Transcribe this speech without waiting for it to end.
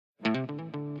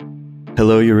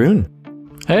Hello, Jeroen.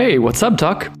 Hey, what's up,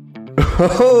 Doc?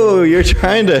 Oh, you're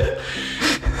trying to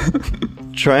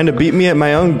beat me at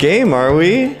my own game, are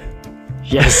we?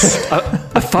 Yes,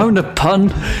 I found a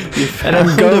pun, and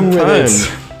I'm going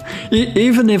with it.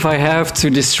 Even if I have to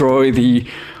destroy the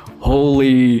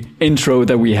holy intro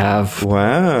that we have.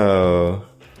 Wow.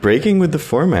 Breaking with the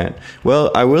format.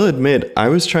 Well, I will admit, I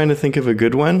was trying to think of a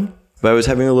good one, but I was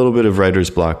having a little bit of writer's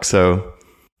block, so...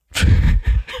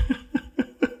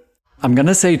 I'm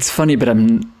gonna say it's funny, but I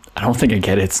don't think I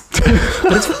get it.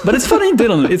 but it's funny,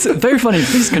 Dylan. It's very funny.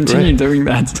 Please continue doing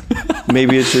that.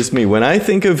 Maybe it's just me. When I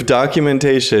think of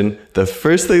documentation, the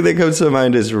first thing that comes to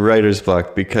mind is writer's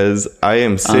block, because I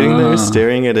am sitting there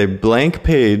staring at a blank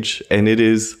page, and it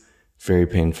is very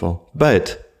painful.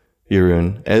 But,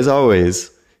 Jeroen, as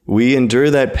always, we endure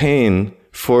that pain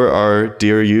for our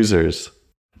dear users.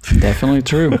 Definitely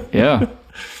true. Yeah.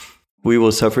 We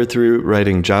will suffer through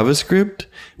writing JavaScript.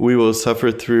 We will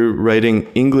suffer through writing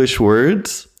English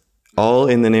words, all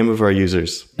in the name of our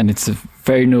users. And it's a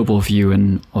very noble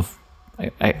view of,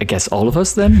 I guess, all of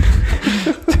us then.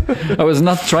 I was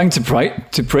not trying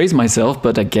to praise myself,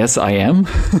 but I guess I am.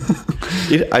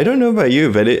 I don't know about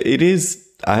you, but it is...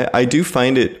 I do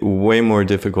find it way more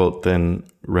difficult than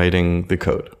writing the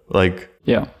code.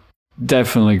 Yeah,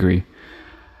 definitely agree.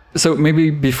 So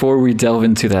maybe before we delve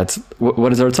into that,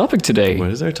 what is our topic today? What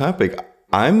is our topic?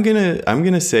 I'm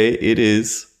gonna say it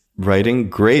is writing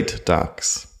great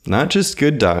docs, not just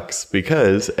good docs,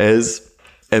 because as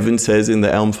Evan says in the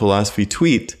Elm Philosophy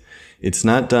tweet, it's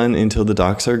not done until the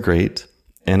docs are great.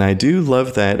 And I do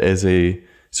love that as a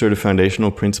sort of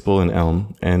foundational principle in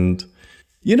Elm. And,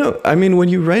 when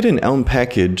you write an Elm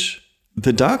package,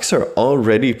 the docs are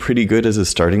already pretty good as a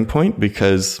starting point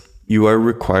because you are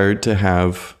required to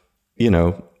have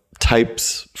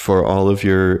types for all of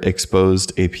your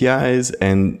exposed APIs.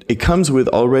 And it comes with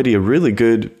already a really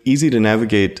good, easy to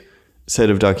navigate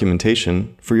set of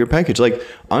documentation for your package.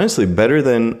 Honestly, better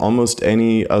than almost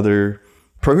any other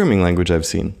programming language I've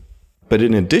seen. But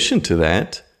in addition to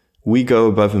that, we go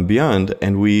above and beyond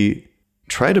and we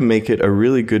try to make it a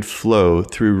really good flow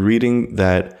through reading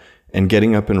that and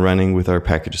getting up and running with our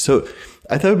package. So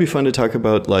I thought it'd be fun to talk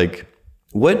about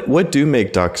what do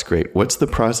make docs great? What's the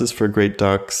process for great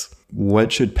docs?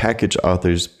 What should package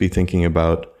authors be thinking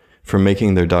about for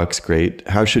making their docs great?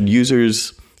 How should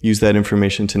users use that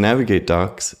information to navigate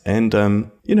docs? And,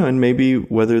 and maybe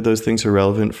whether those things are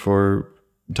relevant for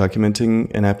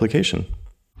documenting an application.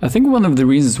 I think one of the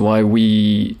reasons why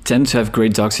we tend to have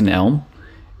great docs in Elm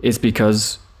is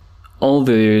because all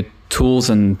the tools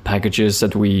and packages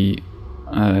that we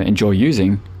enjoy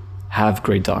using have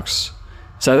great docs.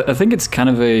 So I think it's kind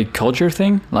of a culture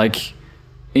thing.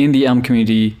 In the Elm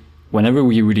community, whenever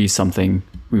we release something,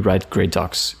 we write great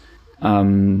docs.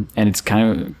 And it's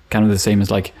kind of the same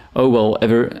as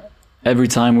every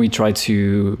time we try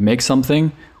to make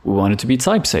something, we want it to be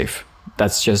type safe.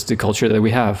 That's just the culture that we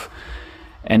have.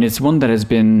 And it's one that has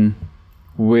been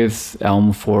with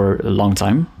Elm for a long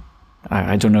time.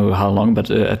 I don't know how long,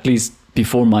 but at least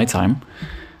before my time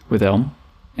with Elm.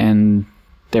 And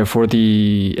therefore,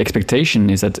 the expectation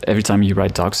is that every time you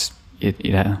write docs,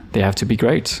 they have to be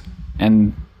great.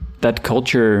 And that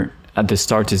culture at the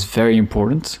start is very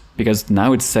important because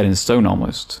now it's set in stone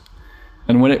almost.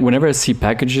 And whenever I see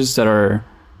packages that are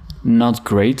not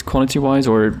great quality-wise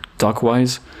or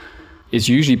doc-wise, it's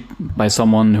usually by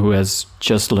someone who has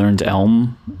just learned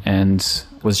Elm and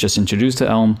was just introduced to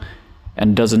Elm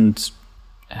and doesn't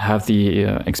have the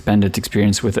expanded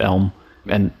experience with Elm.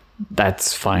 And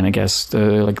that's fine, I guess.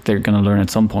 They're going to learn at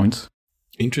some point.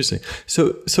 Interesting.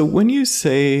 So when you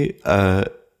say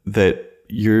that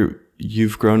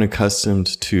you've grown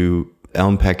accustomed to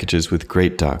Elm packages with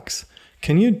great docs,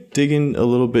 can you dig in a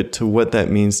little bit to what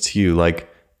that means to you?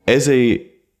 As a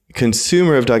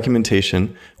consumer of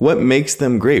documentation, what makes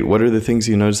them great? What are the things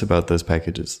you notice about those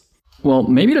packages? Well,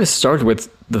 maybe let's start with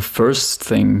the first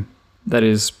thing that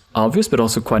is obvious, but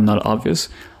also quite not obvious.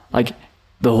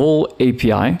 The whole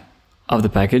API of the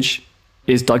package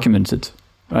is documented,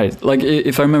 right?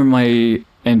 If I remember my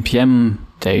NPM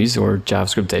days or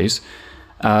JavaScript days,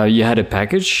 you had a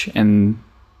package and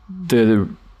the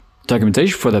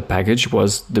documentation for that package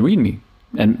was the README.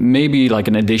 And maybe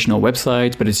an additional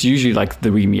website, but it's usually the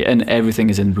README and everything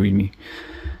is in README.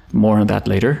 More on that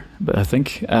later, but I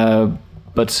think.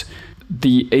 But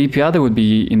the API that would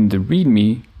be in the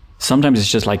README, sometimes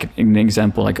it's just an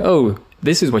example,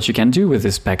 this is what you can do with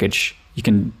this package. You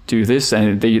can do this,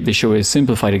 and they show a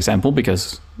simplified example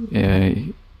because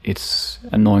it's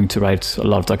annoying to write a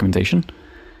lot of documentation.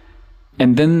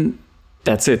 And then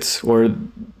that's it. Or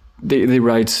they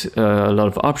write a lot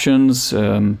of options,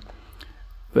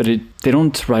 but they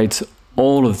don't write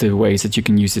all of the ways that you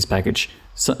can use this package.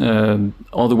 So,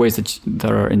 all the ways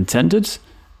that are intended,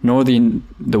 nor the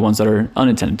ones that are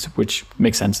unintended, which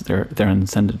makes sense. They're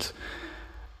unintended.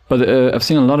 But I've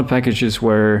seen a lot of packages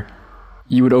where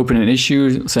you would open an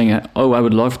issue saying, "Oh, I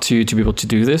would love to be able to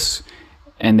do this,"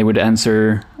 and they would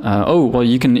answer, "Oh, well,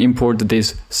 you can import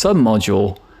this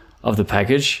submodule of the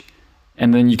package,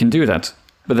 and then you can do that."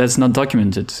 But that's not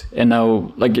documented. And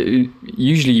now, like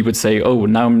usually, you would say, "Oh,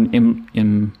 now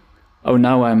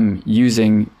I'm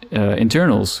using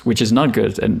internals, which is not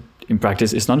good," and in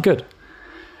practice, it's not good.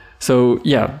 So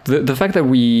yeah, the fact that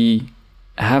we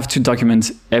have to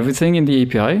document everything in the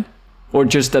API, or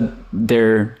just that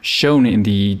they're shown in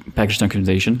the package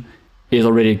documentation, is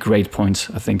already a great point,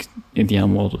 I think, in the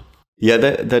Elm world. Yeah,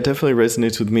 that definitely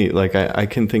resonates with me. Like I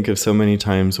can think of so many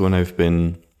times when I've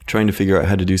been trying to figure out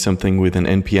how to do something with an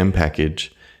NPM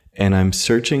package, and I'm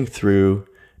searching through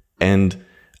and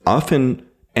often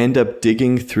end up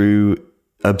digging through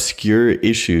obscure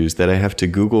issues that I have to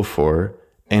Google for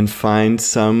and find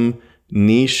some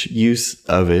niche use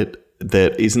of it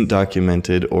that isn't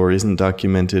documented or isn't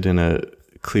documented in a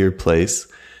clear place.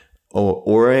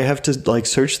 Or I have to like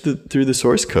search through the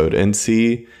source code and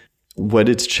see what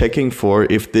it's checking for.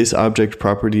 If this object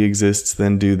property exists,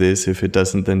 then do this. If it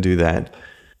doesn't, then do that.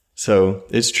 So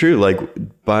it's true. Like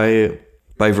by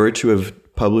virtue of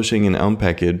publishing an Elm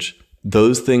package,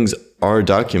 those things are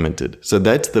documented. So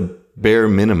that's the bare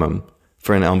minimum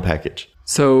for an Elm package.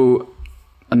 So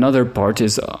another part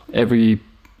is every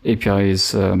API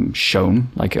is shown,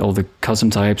 like all the custom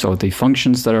types or the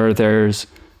functions that are there,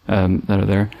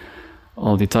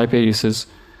 all the type aliases.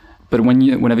 But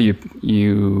whenever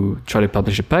you try to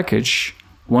publish a package,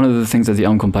 one of the things that the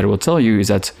Elm compiler will tell you is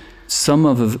that some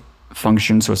of the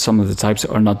functions or some of the types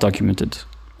are not documented,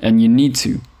 and you need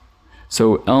to.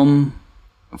 So Elm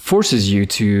forces you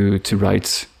to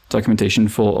write documentation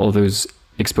for all those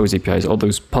exposed APIs, all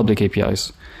those public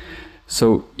APIs.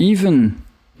 So even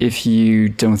if you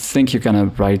don't think you're gonna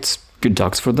write good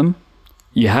docs for them,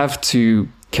 you have to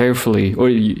carefully, or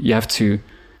you have to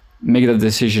make that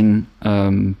decision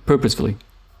purposefully.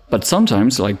 But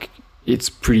sometimes, like, it's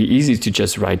pretty easy to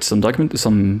just write some document,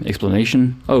 some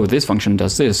explanation. Oh, this function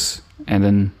does this, and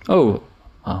then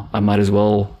I might as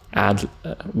well add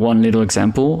one little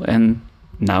example, and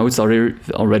now it's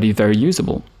already very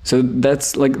usable. So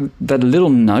that's like that little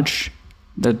nudge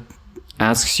that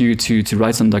asks you to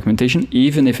write some documentation,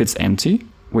 even if it's empty,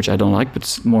 which I don't like, but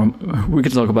it's more, we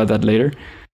can talk about that later.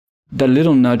 That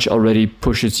little nudge already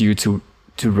pushes you to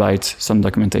write some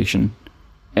documentation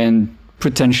and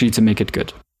potentially to make it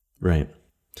good. Right.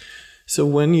 So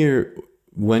when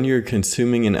you're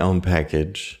consuming an Elm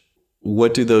package,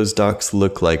 what do those docs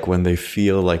look like when they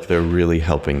feel like they're really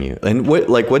helping you? And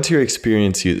what's your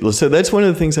experience? So that's one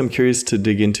of the things I'm curious to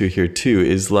dig into here too,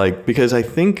 is like, because I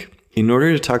think in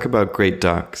order to talk about great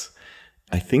docs,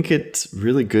 I think it's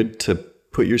really good to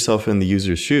put yourself in the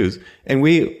user's shoes. And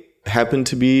we happen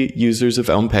to be users of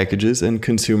Elm packages and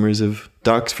consumers of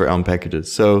docs for Elm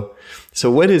packages. So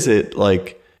what is it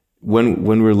like when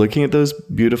we're looking at those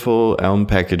beautiful Elm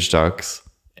package docs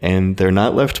and they're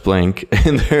not left blank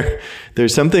and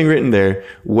there's something written there?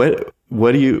 What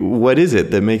is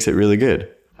it that makes it really good?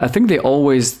 I think they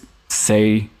always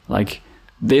say like,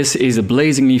 this is a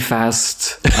blazingly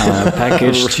fast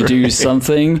package right. To do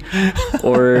something,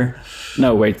 or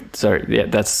no, wait, sorry, yeah,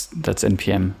 that's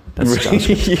NPM. That's right.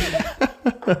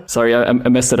 Yeah. Sorry, I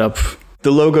messed it up.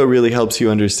 The logo really helps you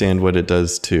understand what it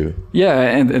does too. Yeah,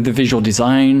 and the visual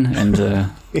design and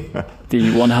yeah.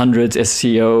 The 100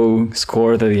 SEO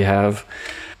score that you have.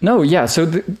 No, yeah.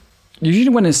 So usually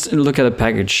when I look at a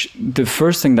package, the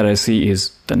first thing that I see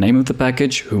is the name of the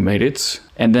package, who made it,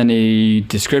 and then a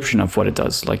description of what it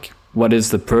does. Like, what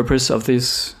is the purpose of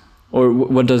this, or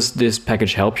what does this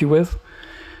package help you with?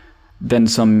 Then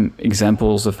some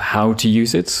examples of how to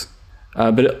use it.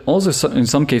 But also in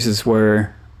some cases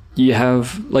where you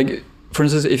have, like, for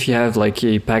instance, if you have like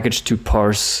a package to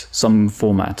parse some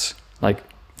format, like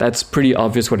that's pretty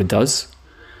obvious what it does.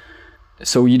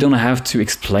 So you don't have to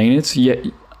explain it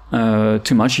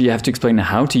too much. You have to explain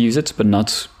how to use it, but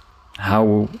not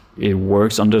how it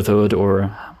works under the hood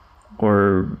or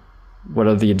what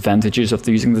are the advantages of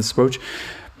using this approach.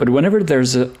 But whenever there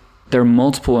are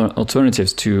multiple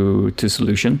alternatives to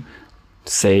solution,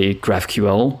 say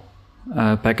GraphQL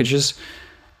packages,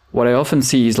 what I often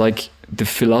see is like the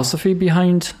philosophy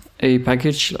behind a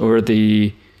package or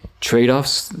the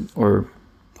trade-offs, or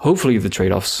hopefully the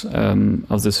trade-offs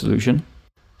of the solution.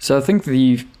 So I think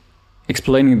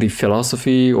explaining the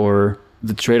philosophy or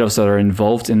the trade-offs that are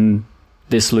involved in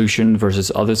this solution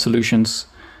versus other solutions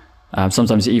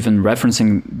Sometimes even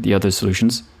referencing the other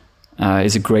solutions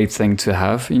is a great thing to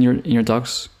have in your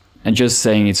docs. And just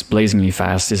saying it's blazingly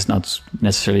fast is not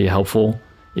necessarily helpful,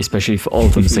 especially if all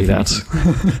of them say that.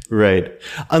 Right.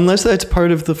 Unless that's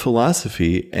part of the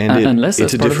philosophy and it's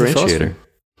a differentiator.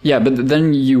 Yeah, but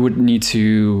then you would need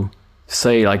to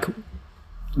say, like,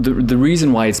 the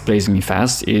reason why it's blazingly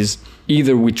fast is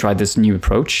either we try this new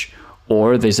approach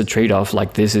or there's a trade-off,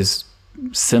 like this is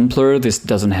simpler, this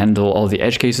doesn't handle all the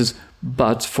edge cases,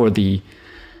 but for the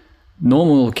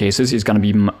normal cases, it's going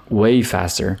to be way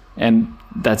faster. And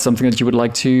that's something that you would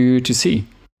like to see.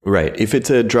 Right. If it's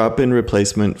a drop-in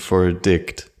replacement for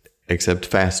dict, except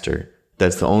faster,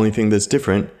 that's the only thing that's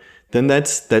different, then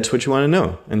that's what you want to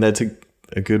know. And that's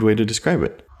a good way to describe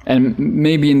it. And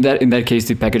maybe in that case,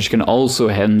 the package can also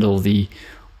handle the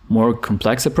more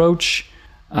complex approach.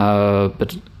 And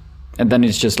then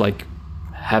it's just like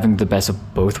having the best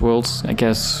of both worlds, I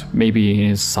guess. Maybe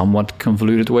in a somewhat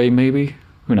convoluted way, maybe.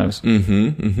 Who knows?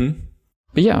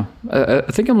 But yeah, I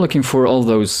think I'm looking for all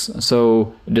those.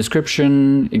 So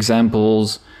description,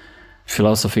 examples,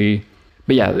 philosophy.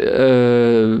 But yeah,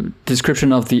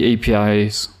 description of the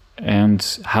APIs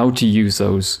and how to use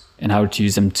those and how to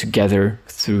use them together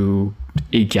through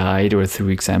a guide or through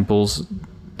examples.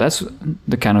 That's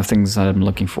the kind of things that I'm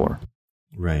looking for.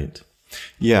 Right.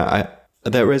 Yeah,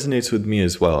 that resonates with me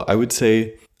as well. I would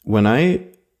say when I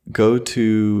go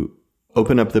to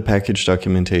open up the package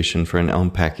documentation for an Elm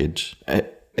package,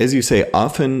 as you say,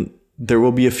 often there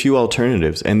will be a few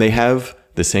alternatives and they have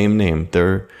the same name.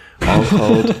 They're all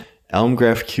called Elm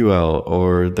GraphQL,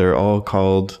 or they're all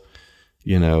called,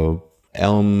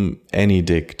 Elm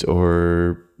AnyDict,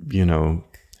 or,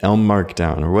 Elm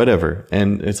Markdown or whatever.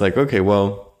 And it's like, okay,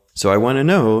 well, so I want to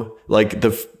know, like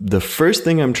the first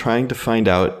thing I'm trying to find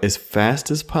out as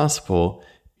fast as possible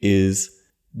is,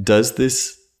 does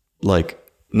this, like,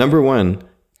 number one,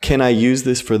 can I use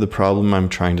this for the problem I'm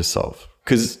trying to solve?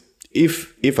 Because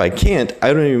if I can't,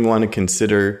 I don't even want to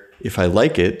consider if I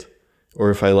like it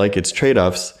or if I like its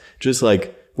trade-offs. Just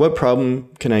like, what problem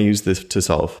can I use this to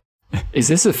solve? Is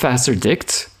this a faster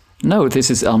dict? No, this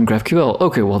is Elm GraphQL.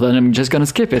 Okay, well then I'm just going to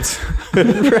skip it.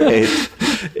 Right.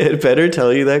 It better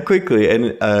tell you that quickly.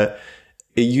 And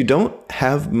you don't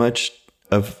have much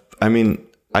of,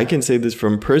 I can say this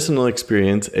from personal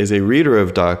experience as a reader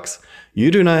of docs.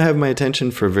 You do not have my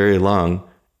attention for very long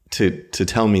to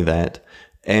tell me that.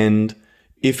 And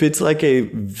if it's like a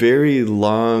very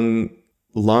long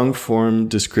form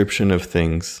description of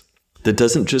things that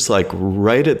doesn't just like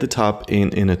right at the top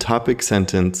in a topic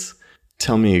sentence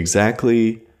tell me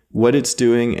exactly what it's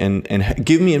doing and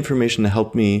give me information to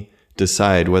help me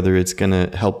decide whether it's going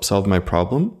to help solve my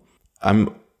problem, I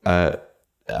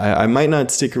might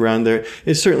not stick around there.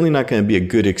 It's certainly not going to be a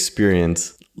good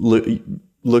experience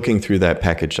looking through that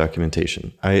package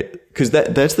documentation. Because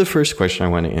that's the first question I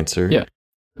want to answer. Yeah.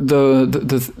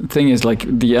 The thing is, like,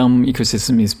 the Elm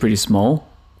ecosystem is pretty small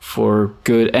for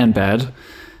good and bad.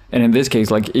 And in this case,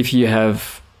 like, if you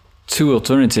have 2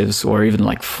 alternatives or even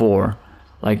like 4,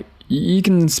 like, you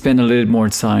can spend a little more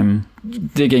time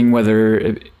digging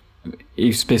whether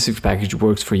a specific package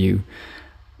works for you.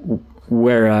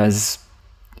 Whereas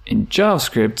in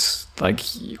JavaScript, like,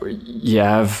 you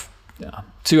have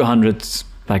 200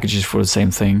 packages for the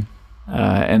same thing.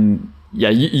 And yeah,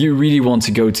 you really want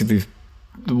to go to the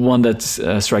one that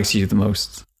strikes you the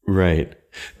most. Right.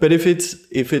 But if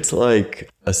it's like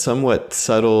a somewhat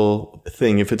subtle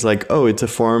thing, if it's like, oh, it's a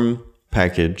form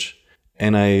package,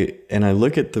 and I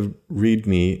look at the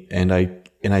README and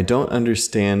I don't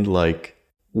understand, like,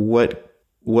 what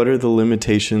are the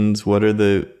limitations, what are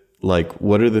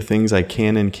the things I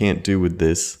can and can't do with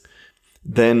this,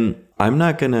 then I'm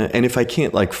not gonna, and if I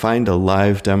can't like find a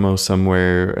live demo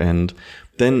somewhere, and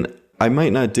then I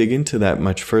might not dig into that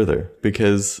much further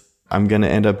because I'm gonna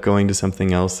end up going to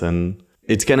something else and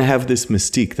it's gonna have this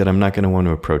mystique that I'm not gonna want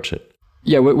to approach it.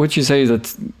 Yeah, what you say is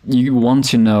that you want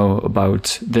to know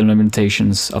about the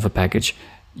limitations of a package.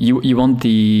 You want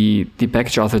the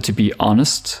package author to be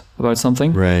honest about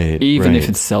something, right? Even right. if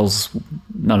it sells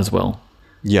not as well.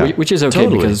 Yeah, which is okay,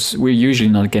 totally. Because we're usually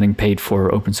not getting paid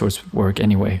for open source work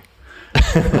anyway.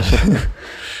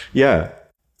 Yeah,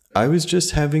 I was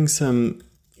just having some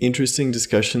interesting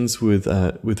discussions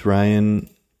with Ryan,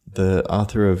 the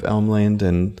author of Elmland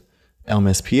and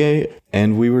Elm SPA,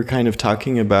 and we were kind of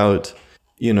talking about,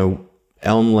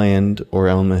 Elmland or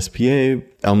Elm SPA.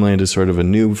 Elmland is sort of a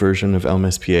new version of Elm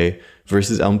SPA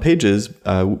versus Elm Pages,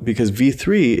 because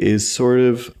V3 is sort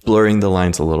of blurring the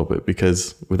lines a little bit,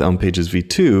 because with Elm Pages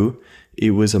V2,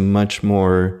 it was a much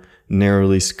more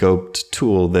narrowly scoped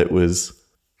tool that was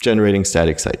generating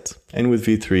static sites. And with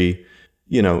V3,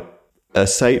 a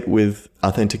site with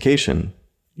authentication,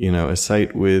 a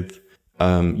site with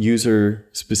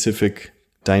user-specific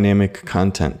dynamic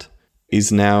content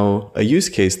is now a use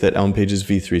case that Elm Pages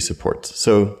v3 supports.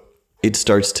 So it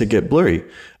starts to get blurry.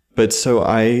 But so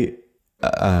I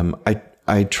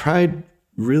tried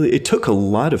really, it took a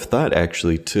lot of thought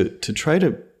actually to try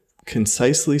to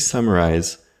concisely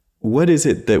summarize what is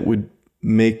it that would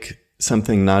make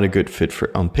something not a good fit for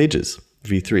Elm Pages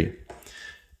v3.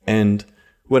 And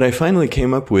what I finally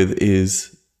came up with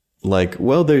is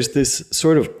there's this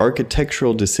sort of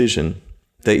architectural decision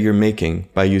that you're making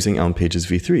by using Elm Pages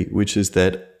v3, which is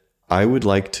that I would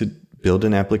like to build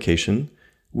an application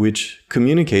which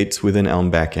communicates with an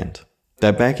Elm backend.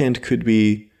 That backend could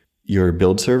be your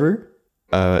build server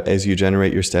as you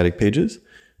generate your static pages,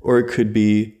 or it could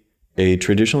be a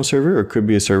traditional server, or it could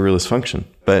be a serverless function.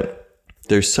 But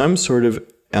there's some sort of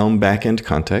Elm backend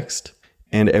context,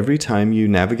 and every time you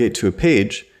navigate to a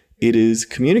page, it is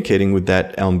communicating with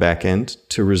that Elm backend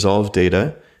to resolve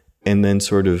data and then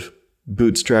sort of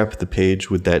bootstrap the page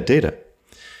with that data.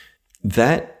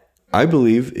 That, I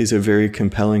believe, is a very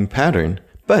compelling pattern,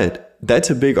 but that's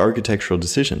a big architectural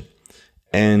decision.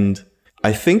 And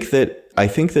I think that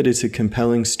it's a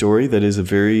compelling story that is a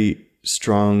very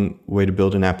strong way to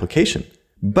build an application.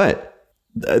 But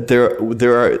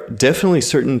there are definitely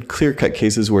certain clear-cut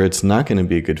cases where it's not going to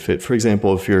be a good fit. For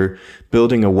example, if you're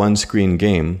building a one-screen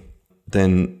game,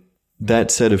 then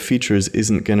that set of features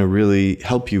isn't going to really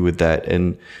help you with that.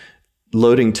 And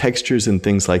loading textures and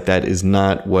things like that is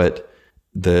not what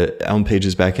the Elm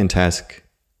Pages backend task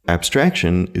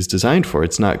abstraction is designed for.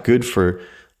 It's not good for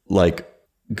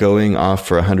going off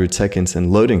for 100 seconds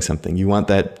and loading something. You want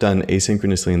that done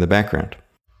asynchronously in the background.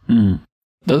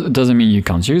 Doesn't mean you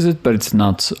can't use it, but it's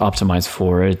not optimized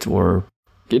for it, or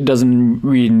it doesn't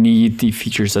really need the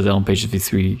features that Elm Pages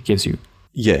v3 gives you.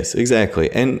 Yes, exactly.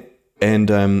 And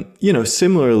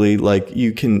similarly,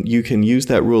 you can use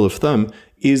that rule of thumb.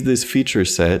 Is this feature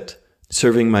set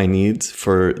serving my needs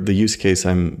for the use case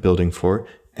I'm building for?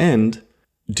 And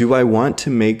do I want to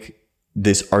make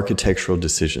this architectural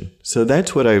decision? So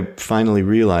that's what I finally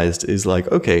realized is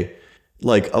okay,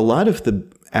 a lot of the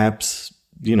apps,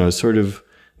 sort of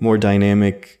more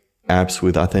dynamic apps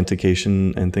with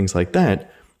authentication and things like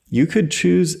that, you could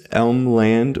choose Elm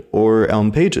Land or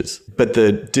Elm Pages. But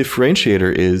the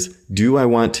differentiator is, do I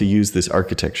want to use this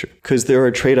architecture? Because there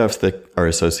are trade-offs that are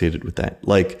associated with that.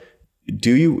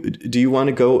 Do you want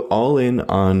to go all in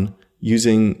on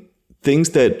using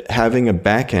things that having a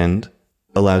backend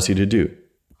allows you to do?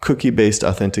 Cookie-based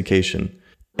authentication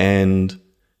and,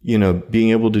 being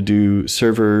able to do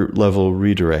server-level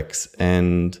redirects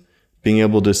and being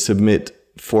able to submit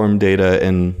form data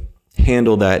and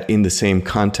handle that in the same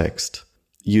context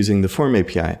using the Form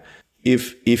API.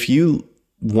 If you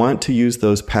want to use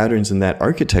those patterns in that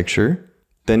architecture,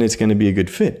 then it's going to be a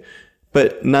good fit.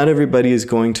 But not everybody is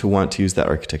going to want to use that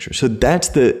architecture. So that's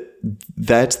the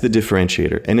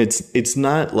differentiator. And it's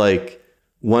not like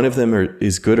one of them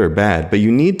is good or bad, but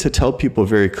you need to tell people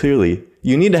very clearly,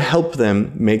 you need to help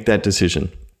them make that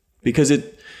decision, because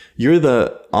you're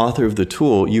the author of the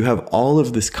tool. You have all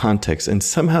of this context, and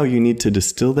somehow you need to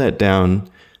distill that down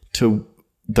to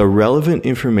the relevant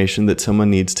information that someone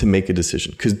needs to make a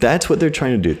decision, because that's what they're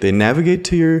trying to do. They navigate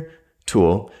to your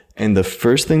tool, and the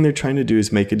first thing they're trying to do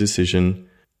is make a decision.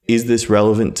 Is this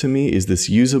relevant to me? Is this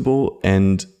usable?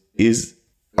 And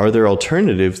are there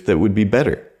alternatives that would be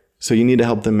better? So you need to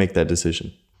help them make that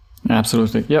decision.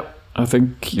 Absolutely. Yep. I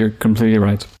think you're completely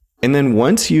right. And then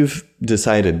once you've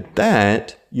decided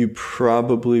that, you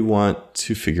probably want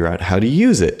to figure out how to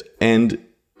use it. And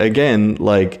again,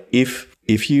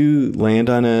 if you land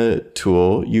on a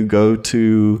tool, you go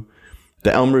to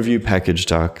the Elm Review package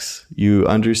docs, you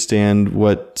understand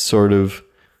what sort of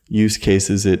use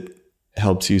cases it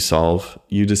helps you solve.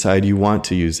 You decide you want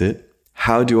to use it.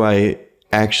 How do I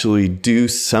actually do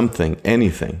something,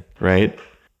 anything, right?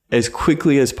 As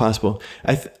quickly as possible.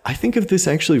 I think of this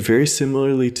actually very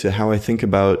similarly to how I think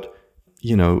about,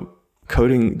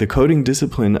 coding, the coding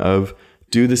discipline of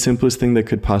do the simplest thing that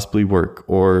could possibly work,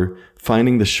 or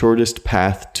finding the shortest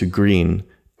path to green,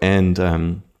 and,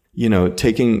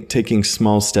 taking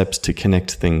small steps to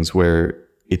connect things where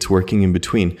it's working in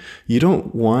between. You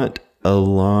don't want a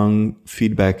long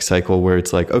feedback cycle where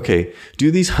it's okay,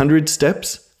 do these 100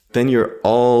 steps, then you're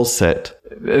all set.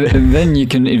 And then you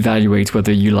can evaluate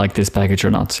whether you like this package or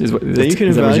not. Then you can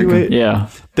evaluate. Yeah.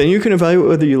 Then you can evaluate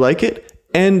whether you like it,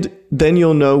 and then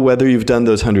you'll know whether you've done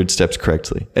those 100 steps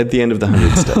correctly at the end of the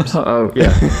 100 steps. Oh,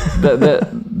 yeah.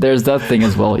 There's that thing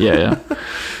as well. Yeah.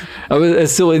 I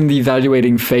was still in the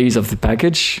evaluating phase of the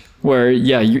package where,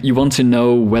 you want to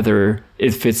know whether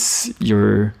it fits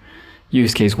your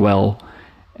use case well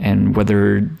and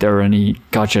whether there are any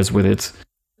gotchas with it.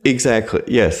 Exactly.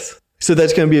 Yes. So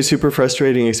that's going to be a super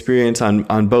frustrating experience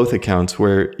on both accounts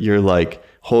where you're like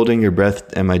holding your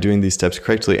breath. Am I doing these steps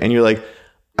correctly? And you're like,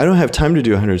 I don't have time to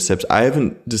do 100 steps. I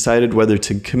haven't decided whether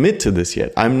to commit to this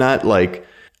yet.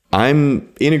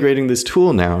 I'm integrating this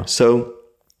tool now. So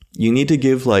you need to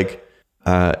give like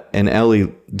an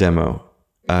Ellie demo.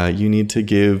 You need to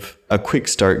give a quick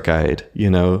start guide,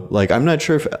 like I'm not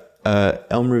sure if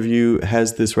Elm Review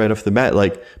has this right off the bat,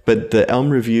 but the Elm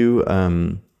Review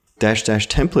 --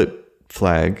 template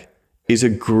flag is a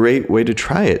great way to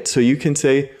try it. So you can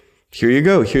say, here you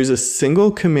go. Here's a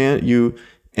single command. You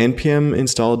npm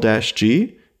install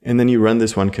 -g, and then you run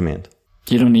this one command.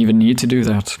 You don't even need to do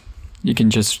that. You can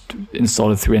just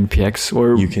install it through npx,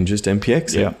 or you can just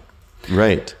npx it.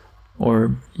 Right.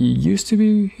 Or you used to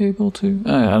be able to.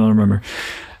 I don't remember.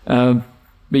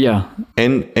 But yeah.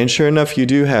 And sure enough,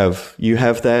 you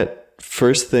have that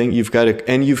first thing. You've got it,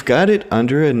 and you've got it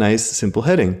under a nice simple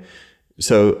heading.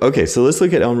 So let's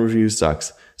look at Elm Review's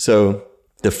docs. So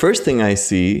the first thing I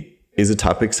see is a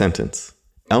topic sentence.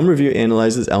 Elm Review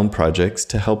analyzes Elm projects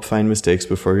to help find mistakes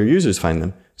before your users find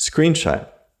them. Screenshot.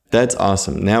 That's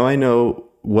awesome. Now I know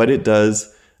what it does.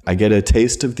 I get a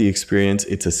taste of the experience.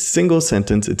 It's a single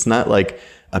sentence. It's not like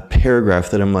a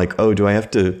paragraph that I'm like, oh, do I have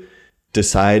to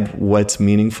decide what's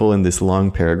meaningful in this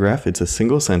long paragraph? It's a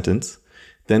single sentence.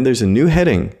 Then there's a new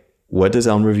heading. What does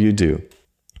Elm Review do?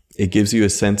 It gives you a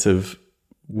sense of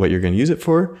what you're going to use it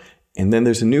for. And then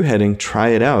there's a new heading, try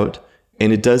it out.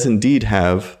 And it does indeed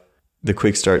have the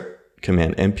quick start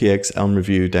command, npx Elm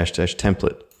Review --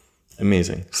 template.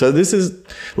 Amazing. So this is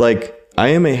like, I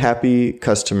am a happy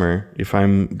customer if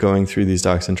I'm going through these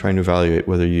docs and trying to evaluate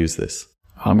whether you use this.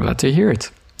 I'm glad to hear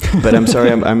it. But I'm sorry,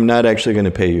 I'm not actually going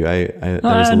to pay you. That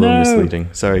was a little misleading.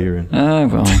 Sorry, Jeroen.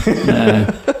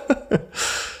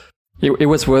 It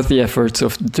was worth the effort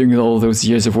of doing all those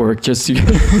years of work just to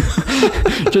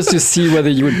just to see whether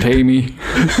you would pay me.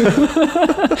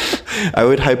 I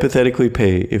would hypothetically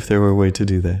pay if there were a way to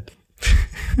do that.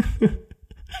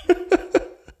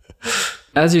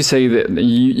 As you say, that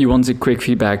you wanted quick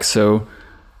feedback, so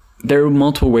there are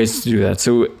multiple ways to do that.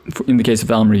 So in the case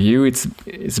of Elm Review,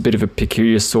 it's a bit of a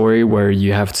peculiar story where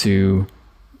you have to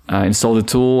install the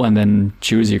tool and then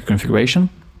choose your configuration.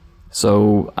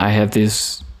 So I have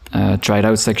this try it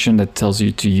out section that tells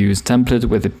you to use template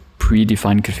with a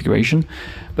predefined configuration,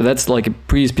 but that's like a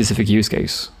pretty specific use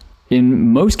case.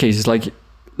 In most cases, like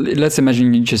let's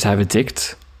imagine you just have a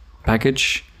dict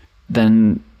package,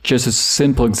 then just a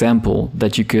simple example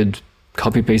that you could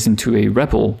copy paste into a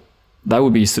REPL, that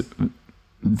would be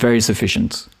very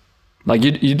sufficient. Like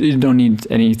you don't need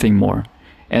anything more.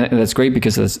 And that's great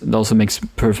because it also makes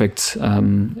perfect,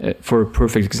 for a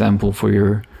perfect example for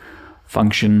your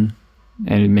function,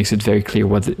 and it makes it very clear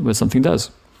what something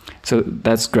does. So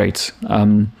that's great.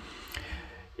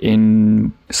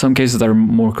 In some cases that are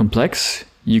more complex,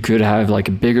 you could have like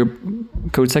a bigger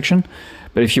code section.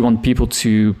 But if you want people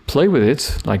to play with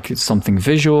it, like it's something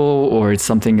visual or it's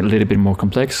something a little bit more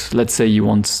complex, let's say you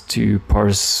want to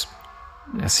parse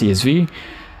a CSV,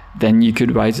 then you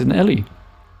could write an Ellie.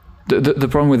 The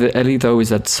problem with the Ellie though is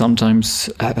that sometimes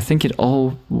I think it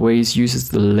always uses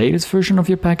the latest version of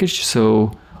your package.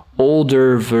 So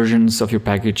older versions of your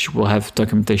package will have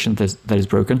documentation that is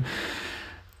broken.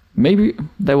 Maybe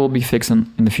that will be fixed in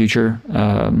the future.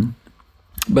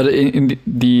 But in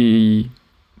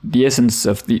the essence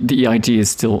of the idea is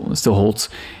still holds,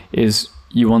 is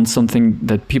you want something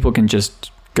that people can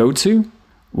just go to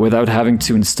without having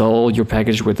to install your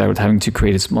package, without having to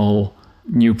create a small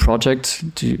new project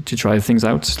to try things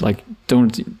out. Like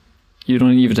you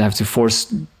don't even have to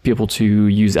force people to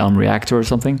use Elm Reactor or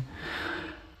something,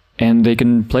 and they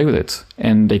can play with it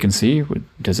and they can see,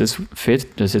 does this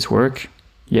fit? Does this work?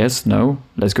 Yes, no.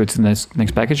 Let's go to the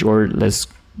next package, or let's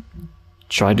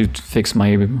try to fix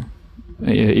my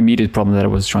immediate problem that I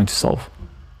was trying to solve.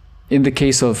 In the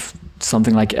case of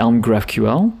something like Elm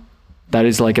GraphQL, that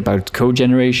is like about code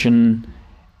generation,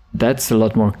 that's a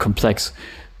lot more complex.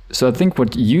 So I think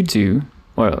what you do,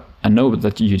 or I know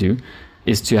that you do,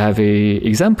 is to have a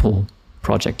example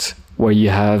project where you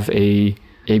have a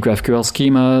GraphQL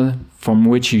schema from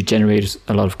which you generate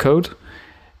a lot of code,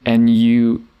 and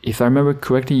you, if I remember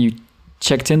correctly, you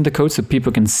checked in the code so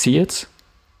people can see it,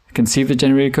 can see the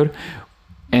generated code.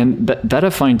 And that I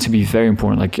find to be very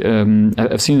important. Like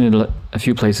I've seen it in a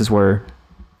few places where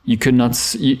you could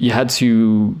not, you had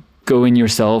to go in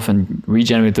yourself and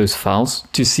regenerate those files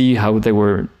to see how they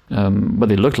were, what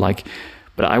they looked like.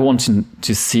 but I want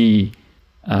to see,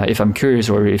 if I'm curious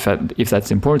or if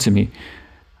that's important to me,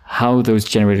 how those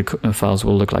generated files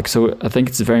will look like. So I think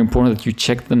it's very important that you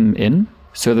check them in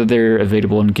so that they're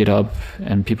available on GitHub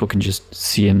and people can just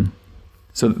see them.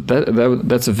 So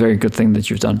that's a very good thing that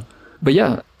you've done. But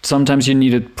yeah, sometimes you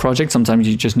need a project, sometimes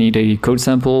you just need a code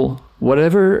sample.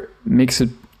 Whatever makes it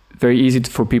very easy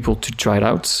for people to try it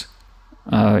out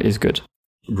is good.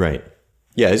 Right.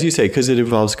 Yeah, as you say, because it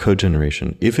involves code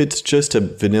generation. If it's just a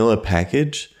vanilla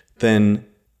package, then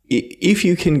if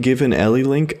you can give an Ellie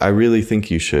link, I really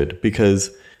think you should. Because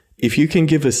if you can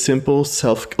give a simple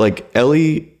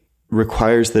Ellie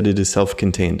requires that it is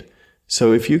self-contained.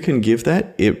 So if you can give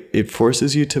that, it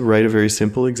forces you to write a very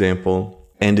simple example,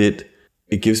 and it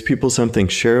gives people something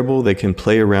shareable. They can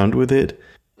play around with it,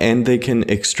 and they can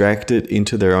extract it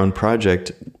into their own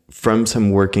project from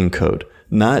some working code,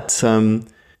 not some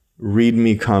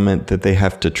README comment that they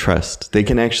have to trust. They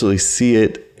can actually see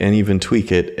it and even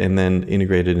tweak it and then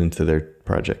integrate it into their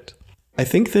project. I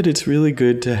think that it's really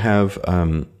good to have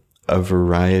a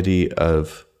variety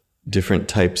of different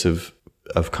types of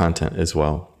content as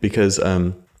well, because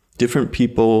different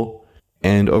people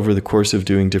and over the course of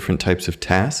doing different types of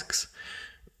tasks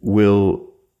will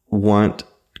want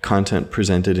content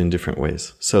presented in different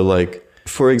ways. So like,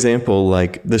 for example,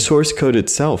 like the source code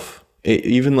itself,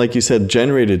 even like you said,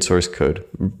 generated source code,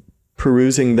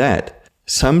 perusing that,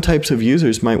 some types of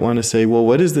users might want to say, well,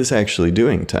 what is this actually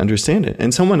doing, to understand it?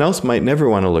 And someone else might never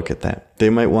want to look at that.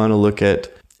 They might want to look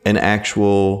at an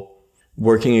actual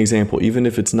working example, even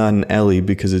if it's not an Ellie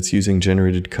because it's using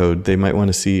generated code. They might want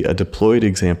to see a deployed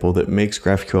example that makes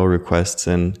GraphQL requests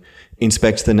and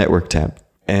inspects the network tab.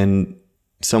 And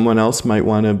someone else might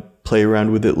want to play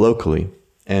around with it locally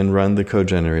and run the code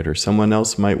generator. Someone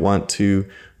else might want to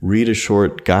read a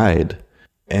short guide.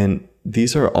 And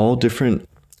these are all different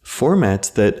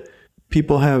formats that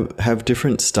people have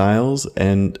different styles.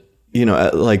 And,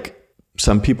 like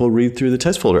some people read through the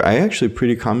test folder. I actually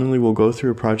pretty commonly will go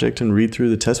through a project and read through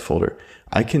the test folder.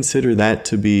 I consider that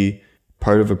to be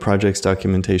part of a project's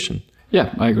documentation.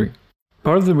 Yeah, I agree.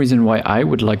 Part of the reason why I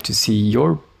would like to see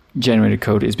your generated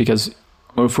code is because,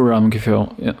 or for Elm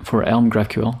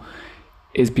GraphQL,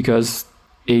 is because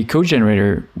a code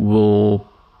generator will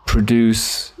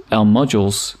produce Elm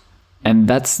modules, and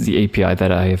that's the API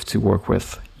that I have to work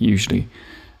with usually.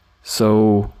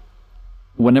 So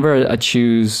whenever I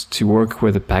choose to work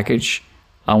with a package,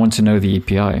 I want to know the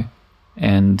API.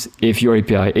 And if your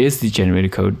API is the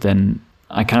generated code, then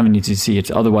I kind of need to see it.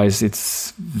 Otherwise,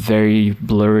 it's very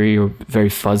blurry or very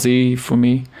fuzzy for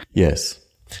me. Yes.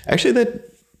 Actually,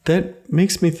 that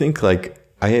makes me think like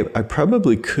I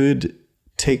probably could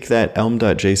take that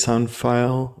elm.json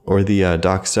file or the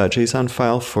docs.json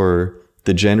file for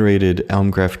the generated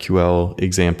Elm GraphQL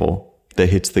example that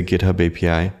hits the GitHub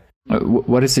API.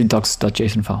 What is the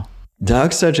docs.json file?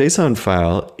 Docs.json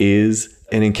file is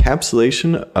an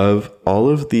encapsulation of all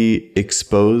of the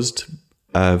exposed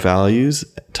values,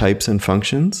 types, and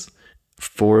functions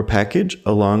for a package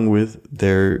along with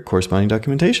their corresponding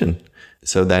documentation.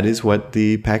 So that is what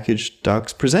the package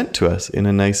docs present to us in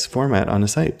a nice format on a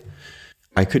site.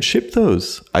 I could ship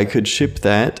those. I could ship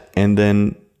that and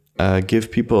then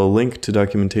give people a link to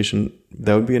documentation.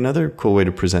 That would be another cool way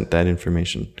to present that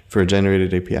information for a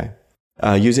generated API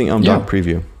using Elm Doc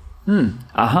Preview.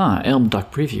 Elm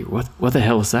Doc Preview. What the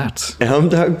hell is that? Elm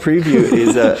Doc Preview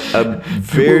is a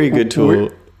very good tool.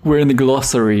 We're in the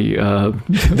glossary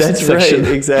That's section.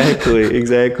 Right.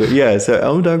 Exactly. Yeah. So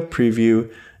Elm Doc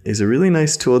Preview is a really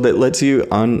nice tool that lets you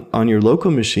on your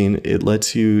local machine. It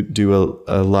lets you do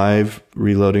a live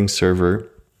reloading server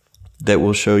that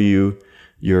will show you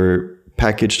your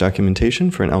package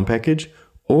documentation for an Elm package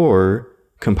or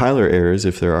compiler errors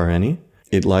if there are any.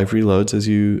 It live reloads as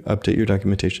you update your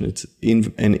documentation. It's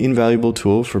an invaluable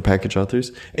tool for package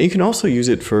authors. And you can also use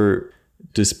it for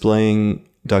displaying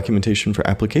documentation for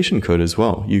application code as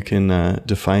well. You can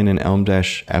define an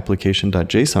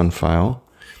elm-application.json file,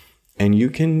 and you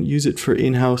can use it for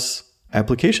in-house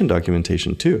application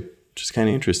documentation too, which is kind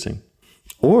of interesting.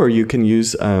 Or you can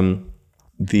use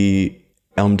the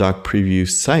Elm Doc Preview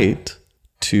site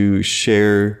to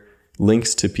share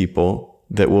links to people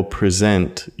that will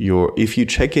present if you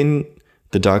check in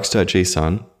the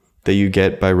docs.json that you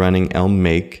get by running elm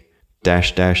make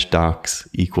 --docs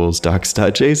equals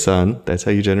docs.json. That's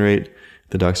how you generate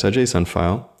the docs.json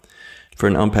file for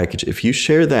an Elm package. If you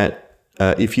share that,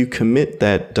 if you commit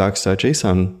that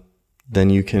docs.json, then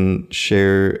you can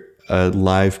share a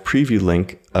live preview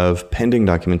link of pending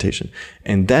documentation.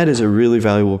 And that is a really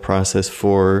valuable process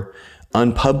for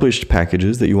unpublished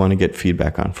packages that you want to get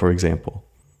feedback on, for example.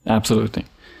 Absolutely.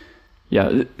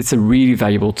 yeah, it's a really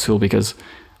valuable tool because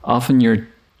often you're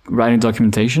writing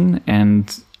documentation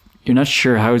and you're not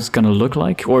sure how it's going to look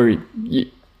like, or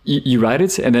you write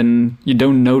it and then you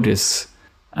don't notice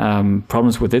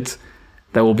problems with it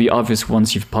that will be obvious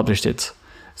once you've published it.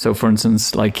 So for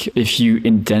instance, like if you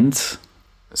indent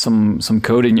some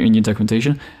code in your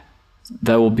documentation,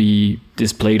 that will be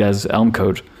displayed as Elm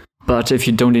code. But if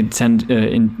you don't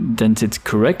indent it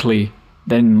correctly,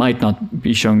 then it might not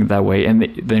be showing that way, and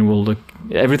then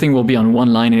everything will be on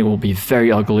one line and it will be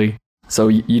very ugly. So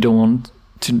you don't want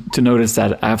to notice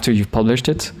that after you've published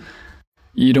it.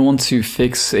 You don't want to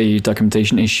fix a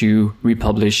documentation issue,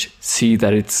 republish, see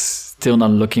that it's still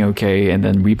not looking okay, and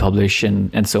then republish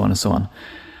and so on and so on.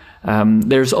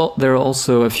 There are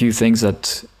also a few things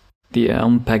that the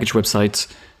Elm package website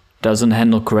doesn't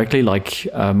handle correctly, like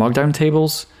markdown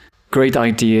tables. Great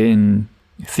idea in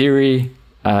theory.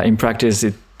 In practice,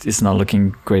 it is not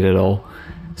looking great at all.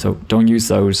 So don't use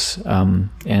those.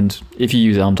 And if you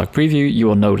use Elm Doc Preview, you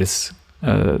will notice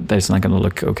that it's not going to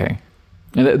look okay.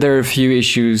 And there are a few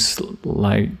issues,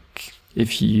 like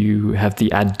if you have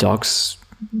the add docs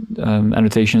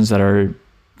annotations that are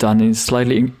done in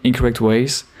slightly incorrect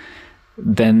ways,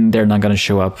 then they're not going to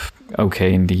show up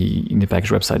okay in the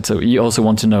package website. So you also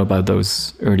want to know about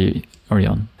those early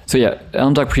on. So yeah,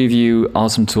 Elm Doc Preview,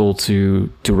 awesome tool to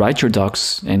write your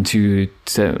docs and to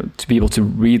be able to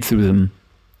read through them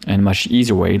in a much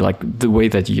easier way, like the way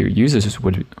that your users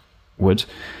would.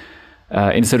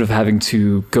 Instead of having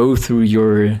to go through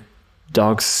your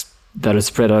docs that are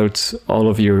spread out all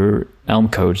of your Elm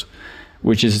code,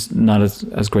 which is not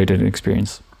as great an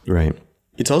experience. Right.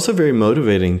 It's also very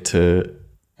motivating to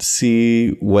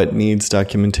see what needs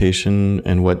documentation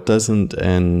and what doesn't,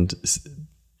 and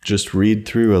just read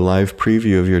through a live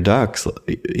preview of your docs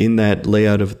in that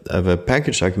layout of a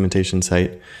package documentation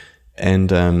site. And,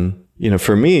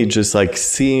 for me, just like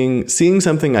seeing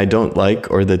something I don't like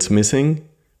or that's missing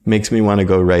makes me want to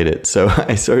go write it. So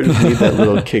I sort of need that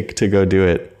little kick to go do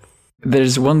it.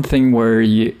 There's one thing where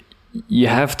you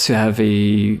have to have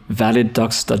a valid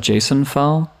docs.json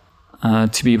file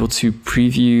to be able to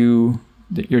preview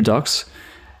your docs.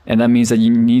 And that means that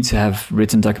you need to have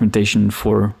written documentation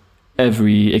for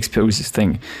every exposed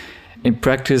thing. In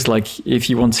practice, like if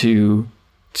you want to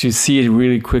see it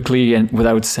really quickly and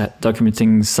without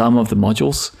documenting some of the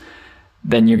modules,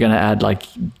 then you're going to add like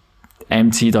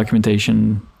empty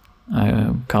documentation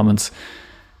comments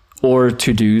or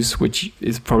to-dos, which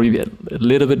is probably a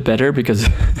little bit better because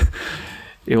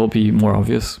it will be more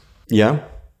obvious. Yeah,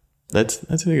 that's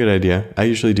a good idea. I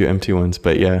usually do empty ones,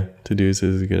 but yeah, to-dos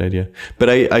is a good idea. But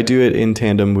I do it in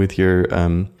tandem with your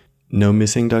no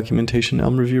missing documentation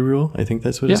Elm review rule. I think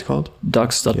that's what it's called.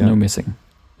 Docs.no missing.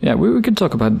 Yeah, we could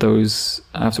talk about those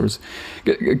afterwards.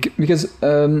 Because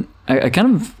I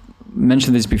kind of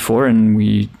mentioned this before and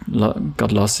we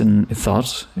got lost in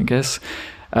thought, I guess.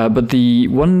 But the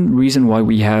one reason why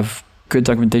we have good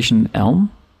documentation in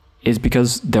Elm is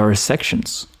because there are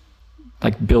sections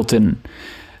like built in.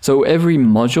 So every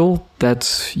module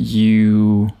that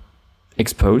you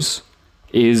expose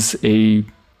is a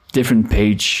different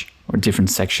page or different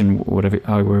section,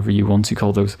 however you want to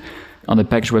call those, on the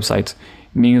package website,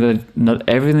 meaning that not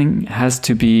everything has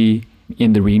to be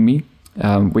in the README,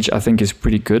 which I think is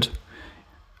pretty good.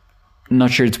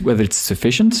 Not sure whether it's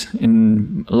sufficient.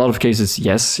 In a lot of cases,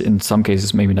 yes. In some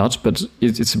cases, maybe not. But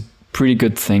it's a pretty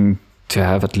good thing to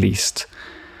have at least.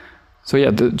 So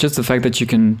yeah, just the fact that you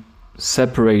can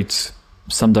separate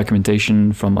some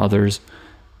documentation from others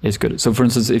is good. So for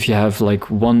instance, if you have like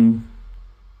one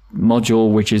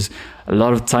module which is a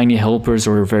lot of tiny helpers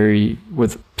or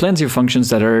with plenty of functions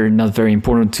that are not very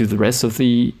important to the rest of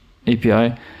the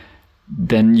API,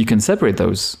 then you can separate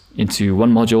those into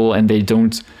one module and they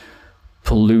don't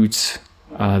pollute,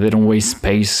 they don't waste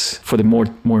space for the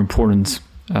more important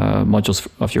modules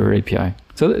of your API.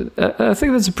 So I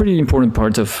think that's a pretty important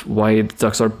part of why the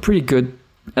docs are pretty good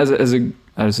as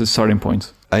a starting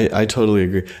point. I totally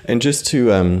agree. And just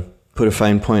to put a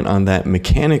fine point on that,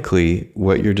 mechanically,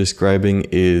 what you're describing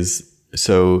is,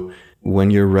 so when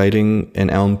you're writing an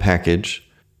Elm package,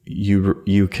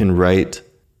 you can write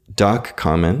doc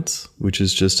comments, which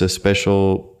is just a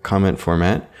special comment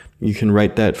format. You can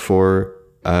write that for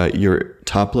your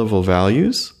top level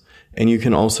values, and you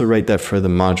can also write that for the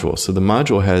module. So the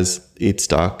module has its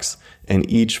docs, and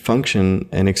each function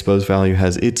and exposed value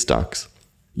has its docs.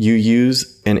 You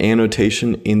use an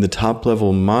annotation in the top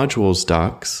level modules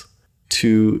docs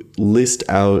to list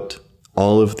out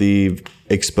all of the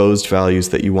exposed values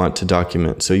that you want to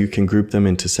document. So you can group them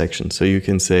into sections. So you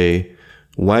can say,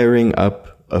 wiring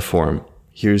up a form.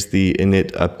 Here's the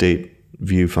init update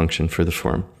view function for the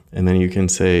form. And then you can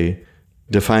say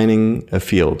defining a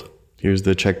field. Here's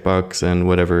the checkbox and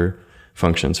whatever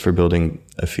functions for building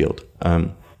a field.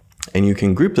 And you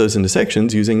can group those into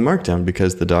sections using Markdown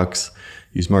because the docs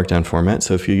use Markdown format.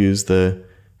 So if you use the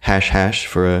 #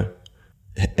 for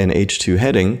an H2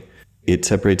 heading, it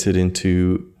separates it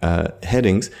into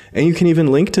headings. And you can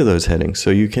even link to those headings.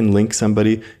 So you can link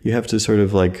somebody. You have to sort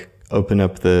of like open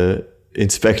up the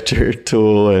inspector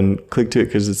tool and click to it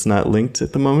because it's not linked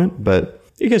at the moment, but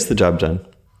it gets the job done.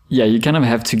 Yeah, you kind of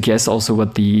have to guess also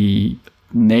what the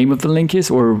name of the link is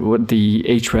or what the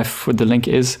href for the link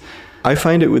is. I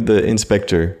find it with the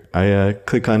inspector. I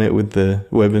click on it with the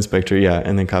web inspector,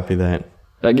 and then copy that.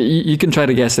 Like you can try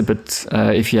to guess it, but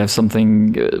if you have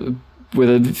something with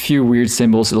a few weird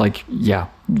symbols, like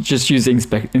just use the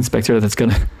inspector. That's you're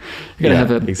gonna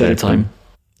have a better time.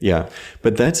 Yeah,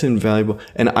 but that's invaluable.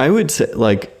 And I would say,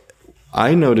 like,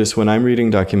 I notice when I'm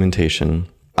reading documentation,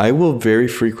 I will very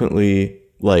frequently,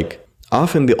 like,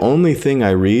 often the only thing I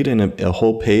read in a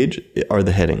whole page are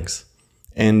the headings,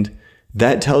 and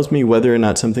that tells me whether or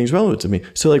not something's relevant to me.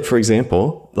 So, like, for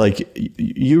example, like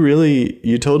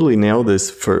you totally nail this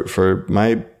for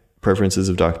my preferences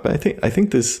of docs, but I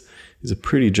think this is a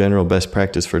pretty general best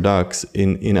practice for docs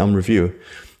in Elm Review.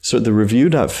 So the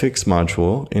review.fix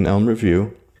module in Elm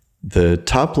Review, the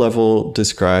top level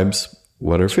describes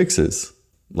what are fixes.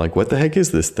 Like, what the heck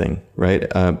is this thing, right?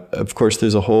 Of course,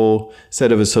 there's a whole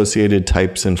set of associated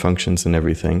types and functions and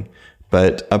everything,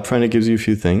 but up front it gives you a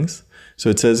few things. So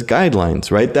it says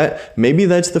guidelines, right? Maybe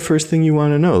that's the first thing you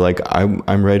want to know. Like,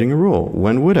 I'm writing a rule.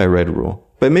 When would I write a rule?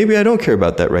 But maybe I don't care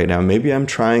about that right now. Maybe I'm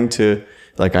trying to,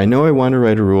 like, I know I want to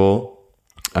write a rule.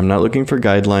 I'm not looking for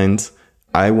guidelines.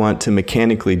 I want to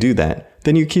mechanically do that.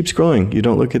 Then you keep scrolling. You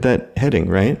don't look at that heading,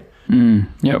 right?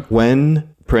 Yep. When,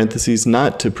 parentheses,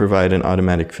 not to provide an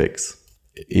automatic fix.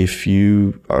 If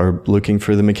you are looking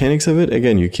for the mechanics of it,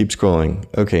 again, you keep scrolling.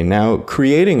 Okay, now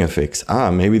creating a fix.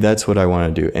 Maybe that's what I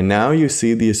want to do. And now you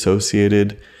see the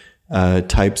associated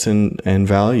types and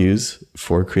values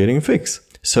for creating a fix.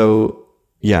 So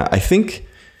yeah, I think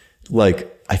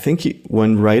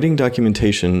when writing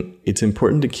documentation, it's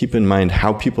important to keep in mind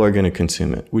how people are going to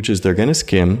consume it, which is they're going to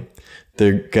skim,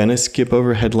 they're going to skip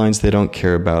over headlines they don't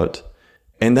care about.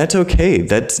 And that's okay.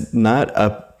 That's not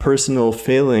a personal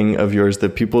failing of yours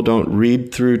that people don't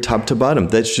read through top to bottom.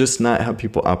 That's just not how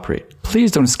people operate.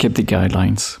 Please don't skip the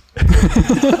guidelines.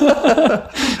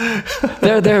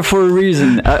 They're there for a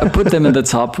reason. I put them at the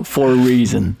top for a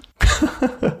reason.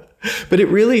 But it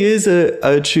really is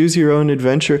a choose your own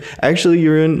adventure. Actually,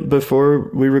 Jeroen, before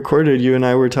we recorded, you and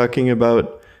I were talking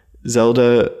about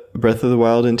Zelda Breath of the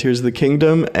Wild and Tears of the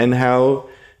Kingdom and how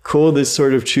cool this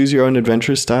sort of choose your own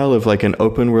adventure style of like an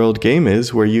open world game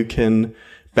is, where you can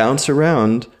bounce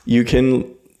around. You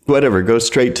can go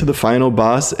straight to the final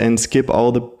boss and skip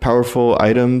all the powerful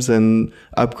items and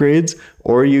upgrades,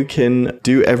 or you can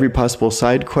do every possible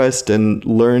side quest and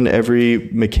learn every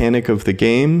mechanic of the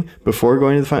game before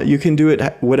going to the final. You can do it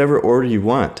whatever order you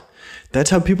want. That's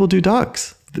how people do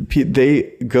docs. They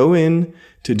go in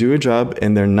to do a job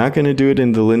and they're not going to do it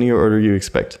in the linear order you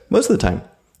expect most of the time,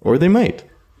 or they might.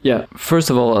 Yeah,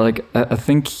 first of all, like I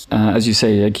think, as you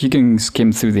say, like you can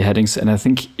skim through the headings, and I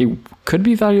think it could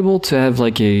be valuable to have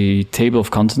like a table of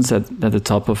contents at the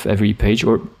top of every page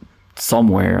or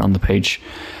somewhere on the page.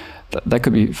 That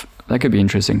could be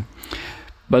interesting.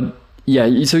 But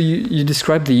yeah, so you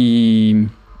describe the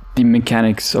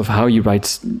mechanics of how you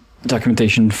write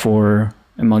documentation for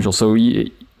a module. So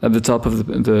at the top of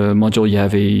the module, you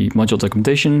have a module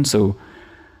documentation. So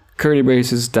curly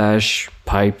braces, dash,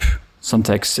 pipe, some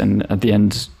text, and at the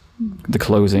end, the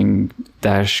closing,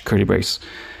 dash, curly brace.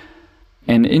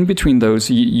 And in between those,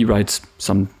 you write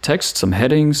some text, some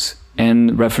headings,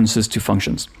 and references to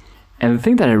functions. And the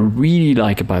thing that I really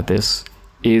like about this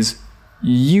is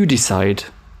you decide,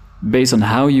 based on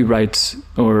how you write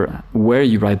or where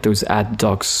you write those add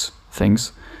docs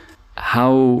things,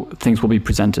 how things will be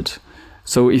presented.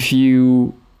 So if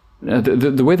you,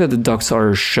 the way that the docs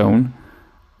are shown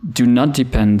do not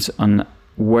depend on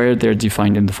where they're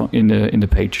defined in the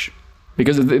page,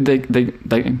 because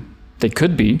they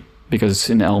could be, because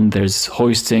in Elm there's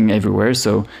hoisting everywhere,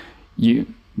 so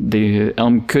the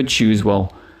Elm could choose,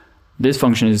 well, this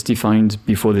function is defined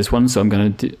before this one, so I'm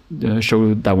going to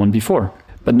show that one before.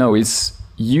 But no, it's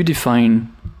you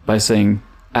define by saying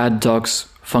add docs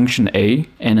function A,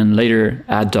 and then later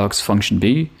add docs function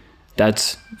B.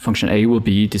 That function A will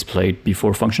be displayed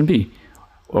before function B,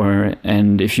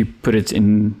 and if you put it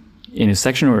in a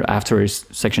section or after a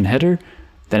section header,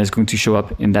 then it's going to show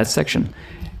up in that section.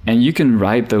 And you can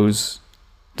write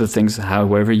the things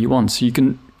however you want. So you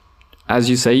can, as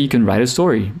you say, you can write a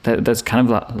story. That's kind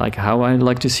of like how I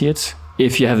like to see it.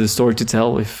 If you have the story to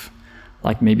tell, if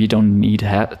like maybe you don't need to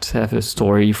have a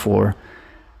story for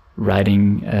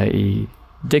writing a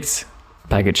dict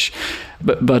package.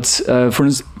 But for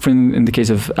in the case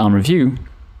of Elm Review,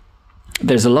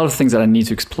 there's a lot of things that I need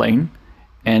to explain,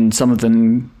 and some of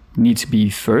them need to be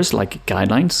first, like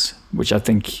guidelines, which I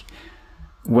think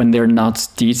when they're not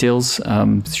details,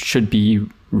 should be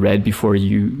read before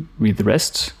you read the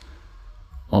rest.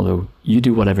 Although you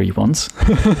do whatever you want.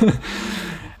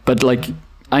 But like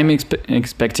I'm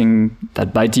expecting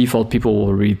that by default people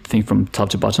will read things from top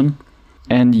to bottom.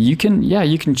 And you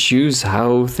can choose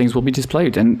how things will be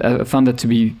displayed. And I found that to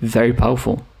be very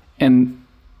powerful. And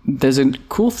there's a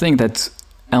cool thing that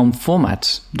Elm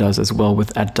Format does as well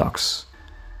with add docs.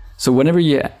 So whenever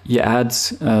you add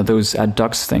those add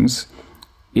docs things,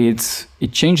 it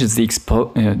changes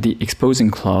the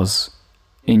exposing clause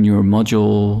in your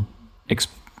module,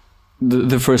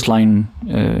 the first line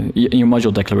in your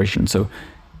module declaration. So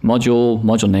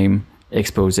module name,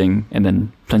 exposing, and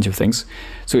then plenty of things.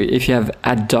 So if you have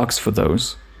add docs for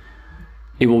those,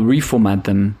 it will reformat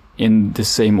them in the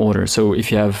same order. So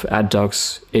if you have add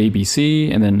docs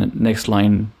ABC and then next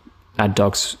line add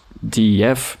docs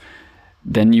DEF,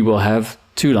 then you will have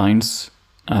two lines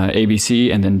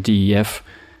ABC and then DEF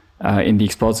in the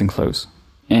exposing clause.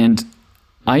 And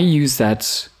I use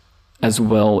that as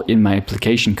well in my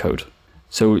application code.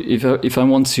 So if I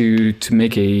want to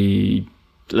make a,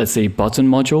 let's say, button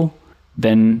module,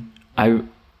 then I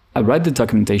write the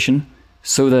documentation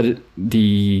so that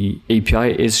the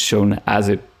API is shown as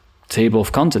a table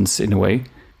of contents in a way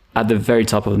at the very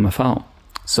top of my file.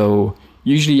 So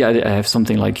usually I have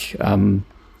something like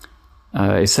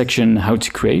a section how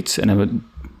to create, and I would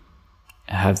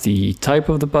have the type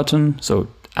of the button, so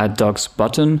add docs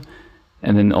button,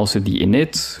 and then also the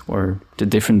init or the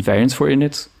different variants for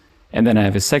init. And then I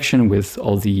have a section with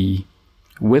all the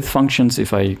with functions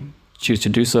if I choose to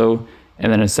do so,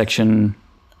 and then a section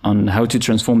on how to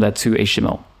transform that to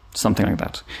HTML, something like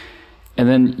that. And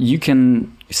then you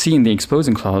can see in the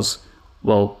exposing clause,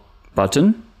 well,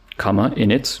 button, comma,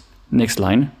 init, next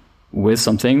line, with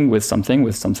something, with something,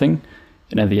 with something,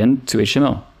 and at the end to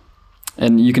HTML.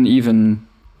 And you can even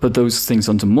put those things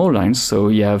onto more lines. So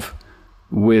you have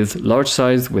with large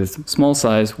size, with small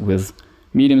size, with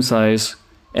medium size,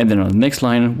 and then on the next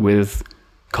line with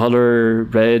color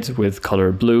red, with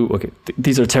color blue. Okay,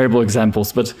 these are terrible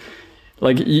examples, but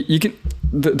like you can,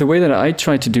 the way that I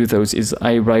try to do those is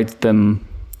I write them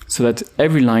so that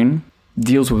every line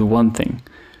deals with one thing.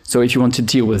 So if you want to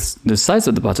deal with the size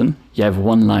of the button, you have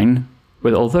one line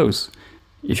with all those.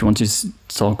 If you want to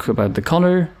talk about the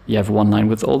color, you have one line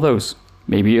with all those.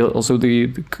 Maybe also the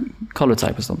color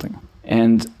type or something.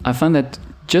 And I find that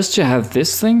just to have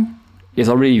this thing is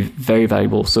already very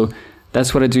valuable. So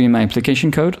that's what I do in my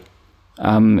application code.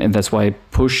 And that's why I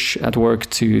push at work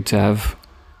to have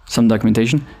some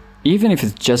documentation, even if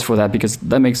it's just for that, because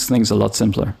that makes things a lot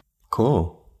simpler.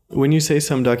 Cool. When you say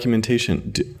some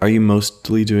documentation, are you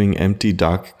mostly doing empty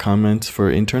doc comments for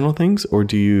internal things, or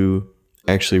do you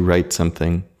actually write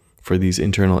something for these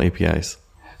internal APIs?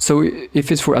 So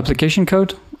if it's for application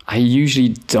code, I usually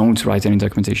don't write any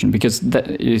documentation because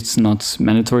it's not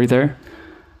mandatory there.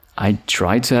 I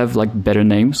try to have like better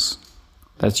names.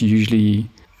 That's usually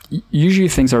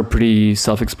things are pretty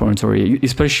self-explanatory,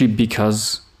 especially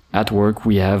because at work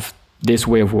we have this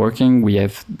way of working. We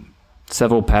have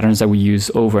several patterns that we use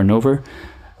over and over.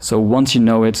 So once you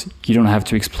know it, you don't have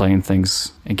to explain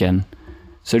things again.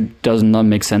 So it does not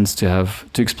make sense to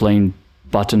explain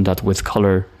button.with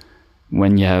color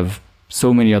when you have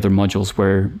so many other modules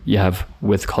where you have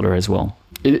with color as well.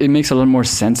 It makes a lot more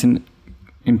sense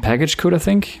in package code, I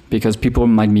think, because people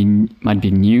might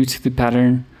be new to the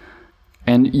pattern,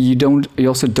 and you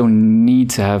also don't need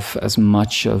to have as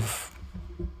much of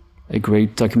a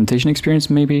great documentation experience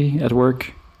maybe at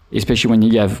work, especially when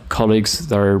you have colleagues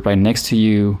that are right next to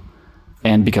you,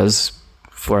 and because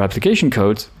for application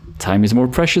code, time is more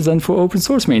precious than for open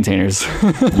source maintainers.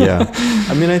 Yeah.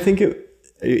 I mean, I think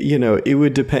it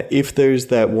would depend if there's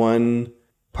that one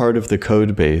part of the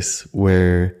code base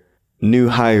where new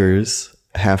hires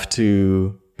have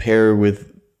to pair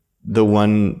with the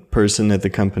one person at the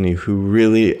company who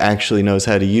really actually knows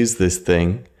how to use this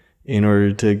thing in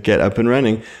order to get up and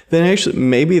running, then actually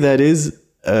maybe that is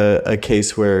a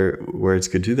case where it's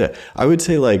good to do that. I would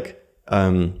say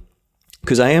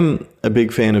because I am a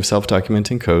big fan of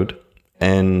self-documenting code,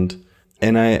 and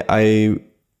I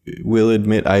will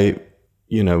admit I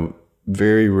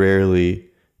very rarely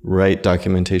write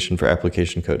documentation for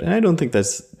application code, and I don't think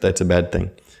that's a bad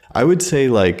thing. I would say,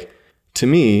 to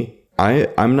me,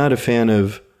 I'm not a fan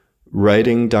of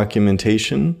writing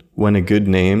documentation when a good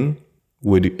name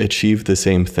would achieve the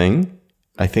same thing.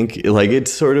 I think like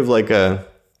it's sort of like a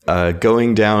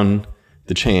going down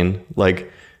the chain.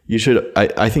 Like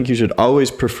I think you should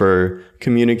always prefer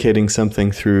communicating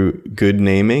something through good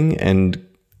naming and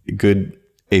good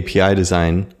API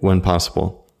design when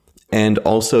possible. And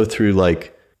also through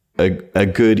like a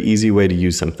good, easy way to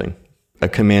use something, a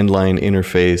command line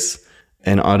interface,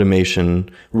 an automation,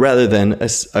 rather than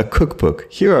a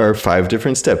cookbook. Here are 5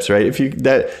 different steps, right? If you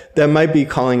that might be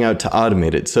calling out to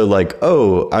automate it. So like,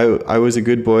 oh, I was a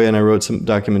good boy and I wrote some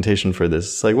documentation for this.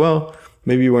 It's like, well,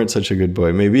 maybe you weren't such a good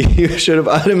boy. Maybe you should have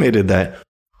automated that.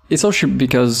 It's also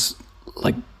because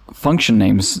like function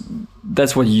names,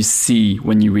 that's what you see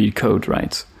when you read code,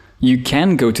 right? You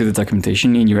can go to the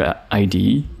documentation in your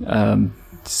IDE,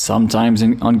 sometimes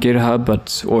on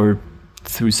GitHub, or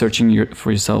through searching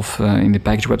for yourself in the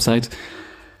package website.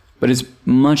 But it's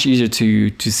much easier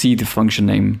to see the function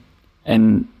name.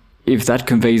 And if that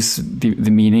conveys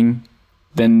the meaning,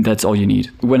 then that's all you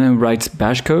need. When I write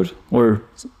bash code,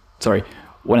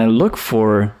 when I look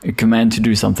for a command to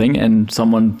do something and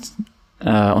someone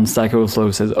on Stack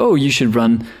Overflow says, oh, you should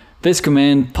run this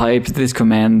command, pipe this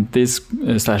command, this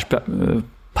slash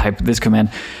pipe this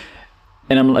command.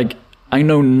 And I'm like, I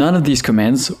know none of these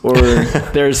commands, or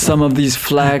there's some of these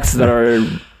flags that are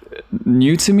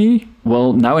new to me.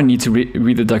 Well, now I need to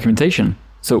read the documentation.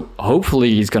 So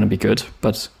hopefully it's going to be good.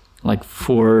 But like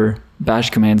for bash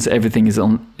commands, everything is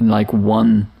in like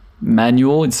one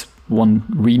manual. It's one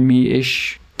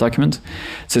README-ish document.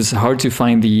 So it's hard to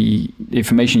find the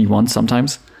information you want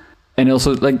sometimes. And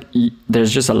also like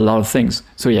there's just a lot of things.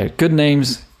 So yeah, good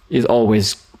names is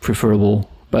always preferable.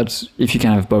 But if you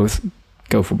can have both,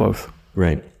 go for both.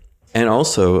 Right. And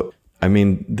also, I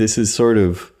mean, this is sort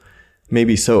of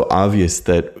maybe so obvious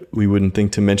that we wouldn't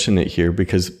think to mention it here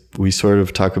because we sort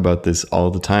of talk about this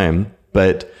all the time.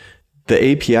 But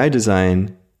the API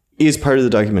design is part of the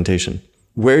documentation.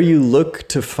 Where you look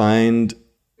to find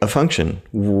a function,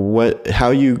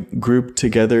 how you group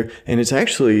together. And it's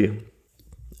actually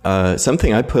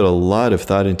something I put a lot of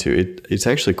thought into. It's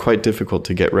actually quite difficult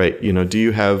to get right. You know, do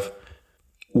you have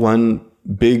one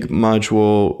big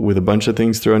module with a bunch of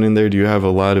things thrown in there? Do you have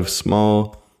a lot of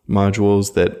small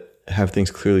modules that have things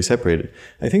clearly separated?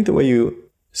 I think the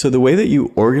way that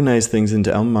you organize things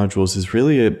into Elm modules is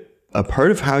really a part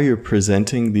of how you're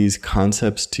presenting these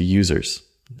concepts to users.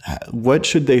 What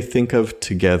should they think of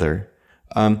together?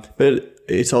 But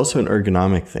it's also an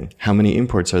ergonomic thing. How many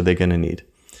imports are they going to need?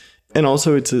 And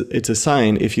also it's a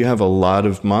sign, if you have a lot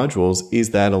of modules, is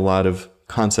that a lot of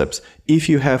concepts? If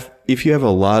you have a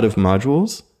lot of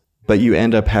modules, but you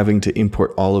end up having to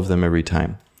import all of them every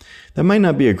time, that might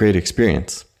not be a great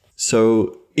experience.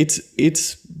 So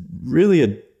it's really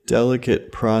a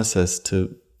delicate process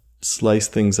to slice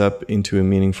things up into a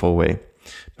meaningful way.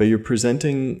 But you're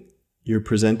presenting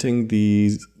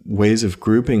these ways of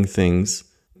grouping things,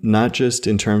 not just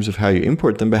in terms of how you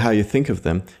import them, but how you think of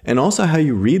them, and also how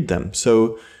you read them.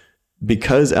 So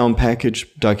because Elm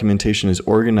package documentation is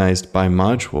organized by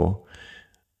module,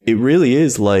 it really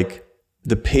is like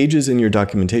the pages in your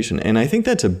documentation. And I think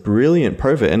that's a brilliant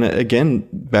part of it. And again,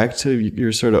 back to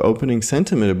your sort of opening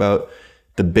sentiment about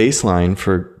the baseline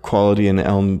for quality in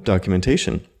Elm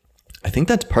documentation. I think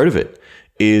that's part of it,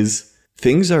 is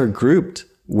things are grouped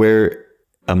where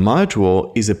a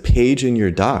module is a page in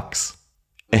your docs.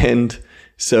 And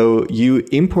so you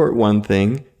import one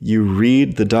thing, you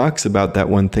read the docs about that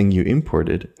one thing you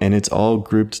imported, and it's all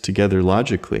grouped together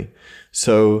logically.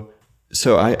 So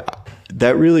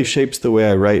that really shapes the way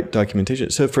I write documentation.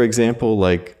 So for example,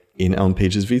 like in Elm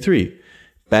Pages v3,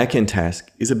 backend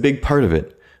task is a big part of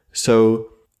it. So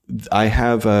I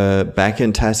have a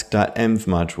backend task.env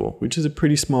module, which is a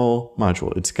pretty small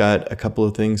module. It's got a couple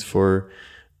of things for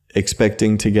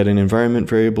expecting to get an environment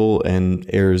variable and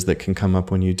errors that can come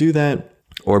up when you do that,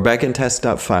 or backend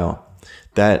task.file.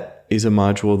 That is a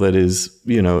module that is,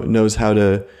 knows how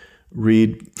to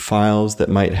read files that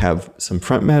might have some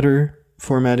front matter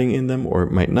formatting in them, or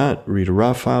it might not, read a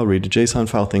raw file, read a JSON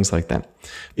file, things like that.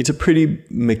 It's a pretty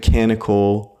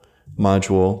mechanical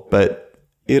module, but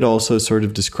it also sort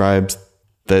of describes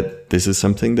that this is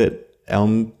something that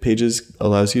Elm Pages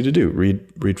allows you to do,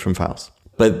 read from files.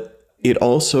 But it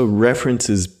also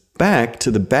references back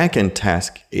to the backend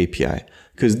task API,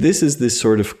 because this is this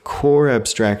sort of core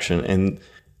abstraction. And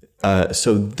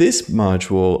so this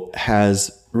module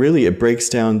it breaks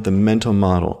down the mental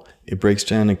model. It breaks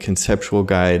down a conceptual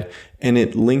guide, and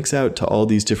it links out to all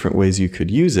these different ways you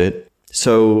could use it.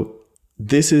 So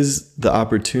this is the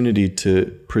opportunity to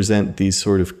present these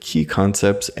sort of key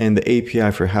concepts and the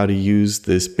API for how to use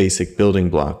this basic building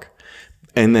block.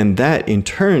 And then that in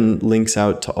turn links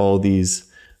out to all these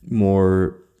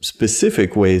more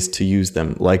specific ways to use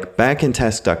them. Like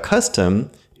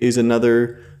backendtask.custom is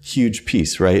another huge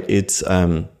piece, right? It's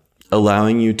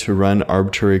allowing you to run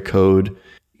arbitrary code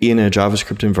in a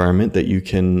JavaScript environment that you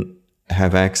can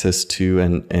have access to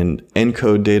and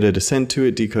encode data to send to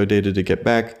it, decode data to get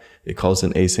back. It calls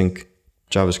an async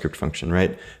JavaScript function,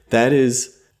 right?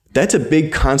 That's a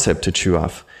big concept to chew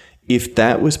off. If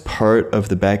that was part of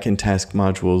the backend task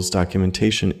modules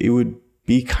documentation, it would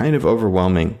be kind of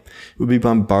overwhelming. It would be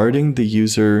bombarding the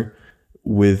user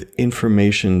with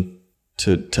information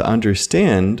to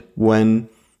understand when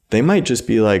they might just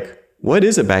be like, what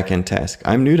is a backend task?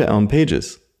 I'm new to Elm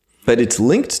Pages. But it's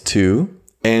linked to,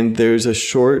 and there's a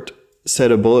short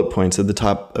set of bullet points at the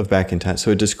top of backend task.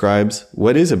 So it describes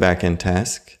what is a backend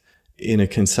task in a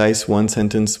concise one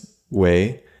sentence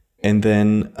way. And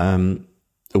then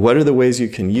what are the ways you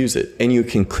can use it? And you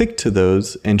can click to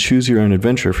those and choose your own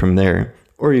adventure from there,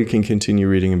 or you can continue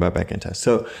reading about backend tasks.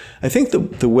 So I think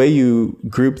the way you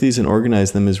group these and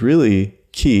organize them is really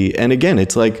key. And again,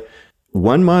 it's like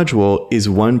one module is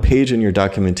one page in your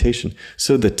documentation.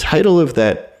 So the title of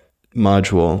that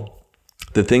module,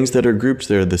 the things that are grouped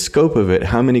there, the scope of it,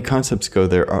 how many concepts go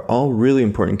there are all really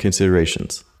important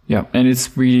considerations. Yeah, and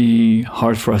it's really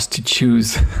hard for us to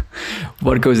choose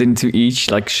what goes into each.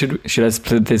 Like, should I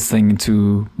split this thing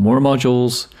into more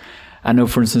modules? I know,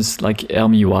 for instance, like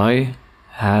Elm UI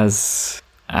has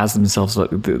asked themselves like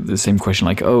the same question,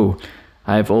 like, oh,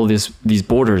 I have all these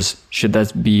borders. Should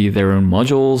that be their own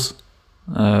modules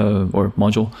or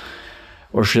module?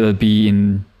 Or should it be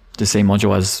in the same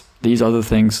module as these other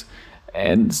things?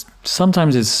 And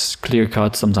sometimes it's clear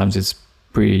cut, sometimes it's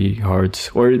pretty hard,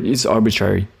 or it's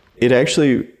arbitrary. It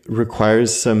actually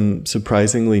requires some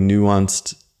surprisingly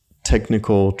nuanced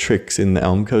technical tricks in the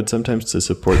Elm code sometimes to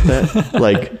support that.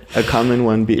 Like a common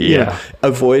one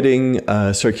avoiding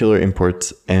circular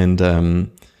imports. And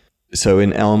so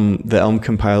in Elm, the Elm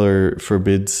compiler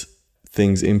forbids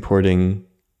things importing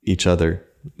each other.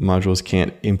 Modules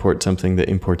can't import something that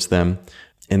imports them.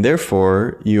 And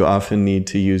therefore, you often need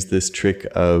to use this trick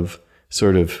of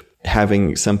sort of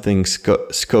having something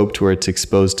scoped where it's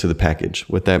exposed to the package.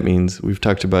 What that means, we've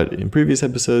talked about in previous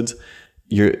episodes,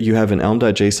 you have an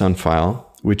elm.json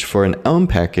file, which for an Elm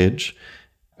package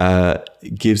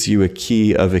gives you a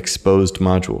key of exposed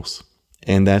modules.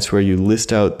 And that's where you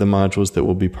list out the modules that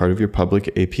will be part of your public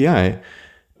API.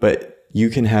 But you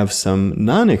can have some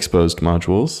non-exposed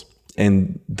modules,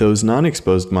 and those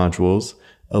non-exposed modules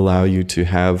allow you to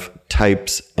have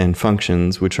types and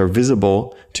functions which are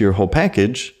visible to your whole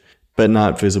package, but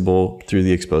not visible through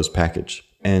the exposed package.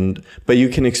 But you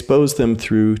can expose them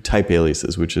through type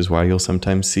aliases, which is why you'll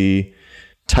sometimes see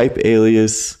type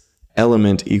alias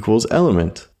element equals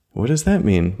element. What does that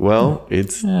mean? Well,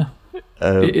 it's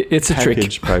it's a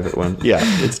package trick. Private one. Yeah,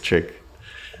 it's a trick.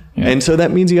 Yeah. And so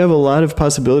that means you have a lot of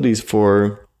possibilities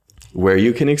for where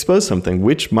you can expose something.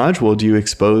 Which module do you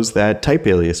expose that type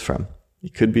alias from?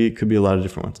 It could be a lot of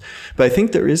different ones. But I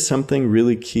think there is something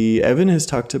really key. Evan has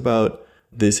talked about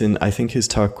this in, I think, his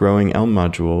talk, Growing Elm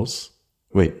Modules.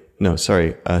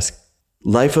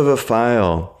 Life of a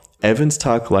File. Evan's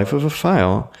talk, Life of a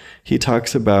File, he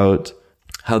talks about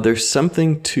how there's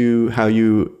something to how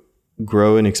you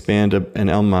grow and expand an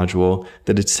Elm module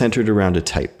that it's centered around a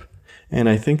type. And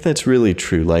I think that's really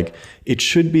true. Like, it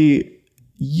should be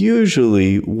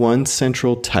usually one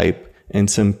central type and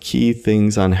some key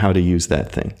things on how to use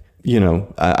that thing. You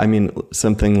know, I mean,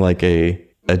 something like a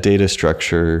data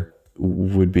structure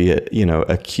would be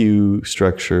a queue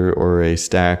structure or a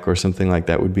stack or something like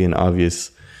that would be an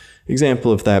obvious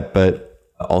example of that, but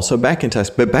also backend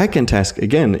task. But backend task,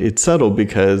 again, it's subtle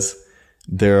because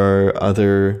there are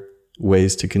other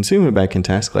ways to consume a backend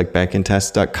task, like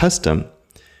backendtask.custom.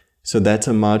 So that's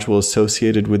a module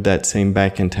associated with that same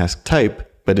backend task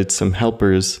type, but it's some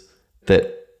helpers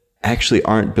that actually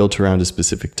aren't built around a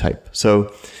specific type.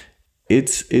 So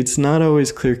it's not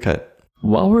always clear cut.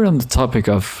 While we're on the topic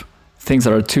of things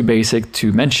that are too basic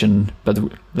to mention, but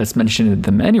let's mention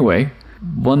them anyway,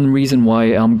 one reason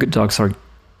why Elm docs are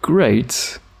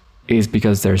great is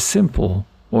because they're simple,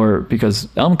 or because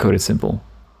Elm code is simple.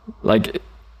 Like,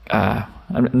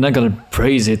 I'm not going to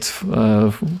praise it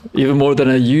even more than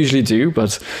I usually do,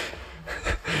 but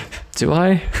do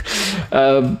I?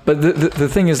 But the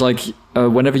thing is, like,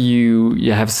 whenever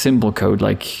you have simple code,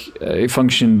 like a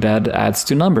function that adds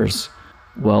two numbers,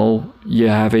 well, you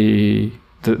have the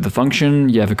function,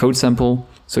 you have a code sample.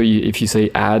 So if you say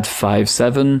add 5,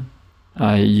 7,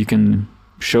 you can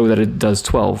show that it does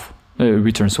 12,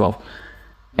 returns 12.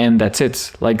 And that's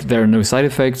it. Like, there are no side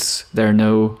effects, there are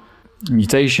no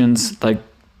mutations. Like,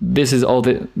 this is all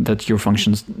that your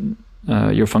function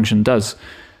does.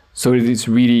 So it is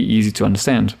really easy to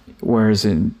understand. Whereas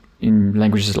in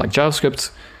languages like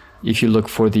JavaScript, if you look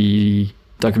for the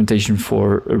documentation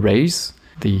for arrays,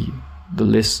 the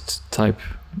list-like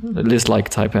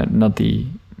type, and not the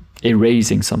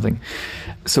erasing something.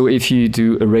 So if you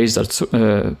do arrays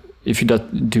if you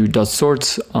do dot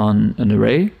sort on an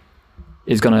array,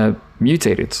 it's gonna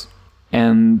mutate it,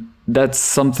 and that's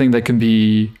something that can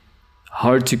be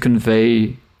hard to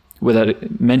convey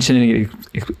without mentioning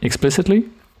it explicitly,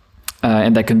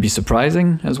 and that can be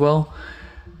surprising as well.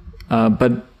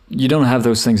 But you don't have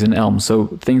those things in Elm, so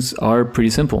things are pretty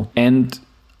simple. And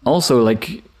also,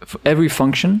 like, every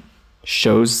function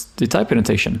shows the type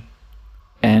annotation,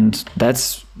 and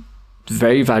that's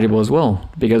very valuable as well,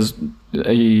 because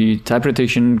a type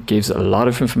annotation gives a lot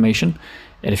of information,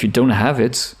 and if you don't have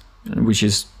it, which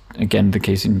is again the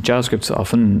case in JavaScript,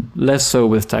 often less so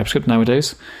with TypeScript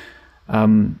nowadays,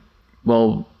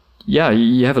 well, yeah,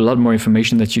 you have a lot more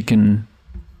information that you can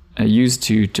use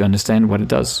to understand what it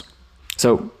does.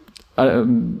 So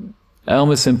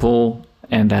Elm is simple,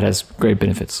 and that has great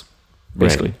benefits,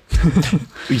 basically. Right.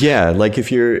 Yeah, like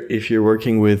if you're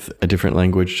working with a different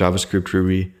language, JavaScript,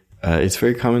 Ruby, it's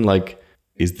very common, like,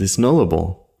 is this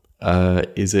nullable?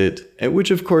 Is it,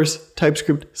 which of course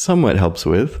TypeScript somewhat helps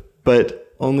with,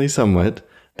 but only somewhat.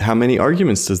 How many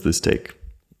arguments does this take?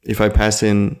 If I pass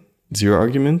in 0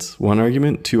 arguments, 1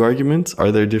 argument, 2 arguments,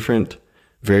 are there different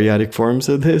variadic forms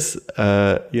of this?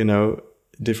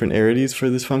 Different arities for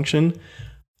this function?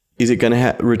 Is it going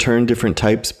to return different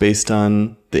types based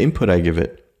on the input I give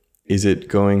it? Is it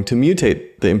going to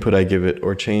mutate the input I give it,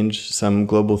 or change some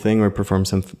global thing, or perform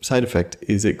some side effect?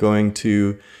 Is it going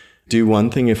to do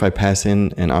one thing if I pass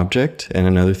in an object, and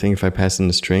another thing if I pass in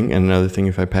a string, and another thing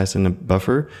if I pass in a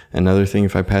buffer, another thing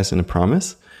if I pass in a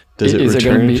promise? Does it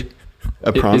return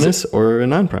a promise or a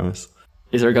non-promise?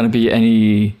 Is there going to be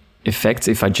any effects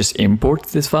if I just import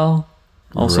this file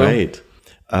also? Right.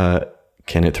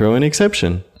 Can it throw an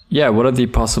exception? Yeah, what are the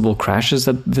possible crashes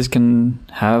that this can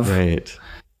have?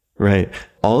 Right.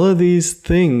 All of these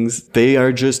things, they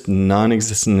are just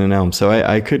non-existent in Elm. So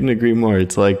I couldn't agree more.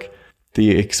 It's like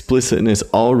the explicitness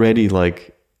already,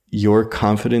 like, your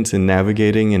confidence in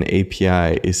navigating an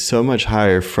API is so much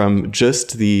higher from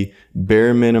just the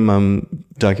bare minimum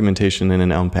documentation in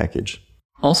an Elm package.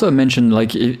 Also, I mentioned,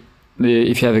 like, if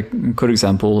you have a code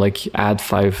example like add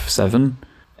 5.7,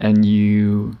 and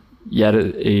you add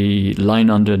a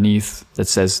line underneath that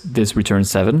says this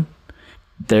returns 7,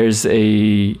 there's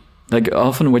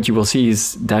often what you will see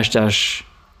is --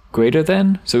 greater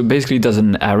than. So it basically does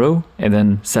an arrow and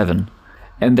then 7.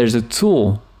 And there's a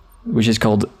tool which is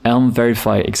called Elm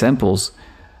Verify Examples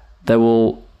that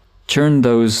will turn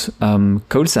those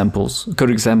code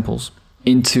examples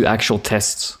into actual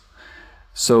tests.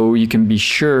 So you can be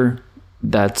sure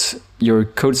that your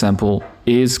code sample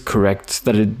is correct,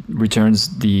 that it returns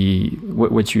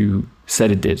what you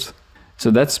said it did.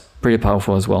 So that's pretty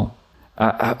powerful as well.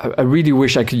 I really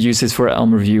wish I could use this for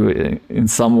Elm review in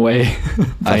some way.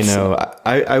 I know.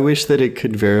 I wish that it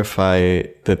could verify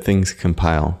that things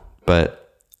compile,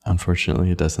 but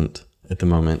unfortunately it doesn't at the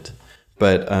moment.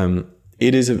 But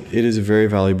it is a very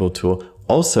valuable tool.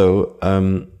 Also,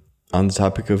 on the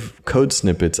topic of code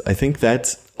snippets, I think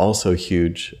that's also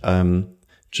huge.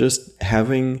 Just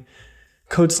having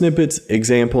code snippets,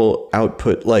 example,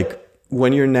 output, like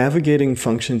when you're navigating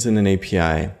functions in an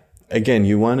API, again,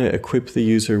 you want to equip the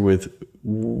user with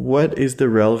what is the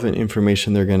relevant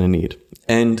information they're going to need.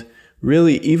 And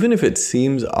really, even if it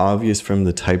seems obvious from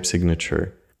the type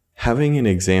signature, having an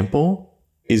example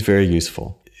is very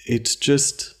useful. It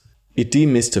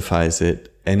demystifies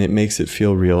it, and it makes it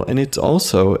feel real. And it's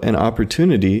also an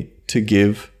opportunity to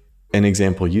give an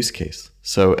example use case.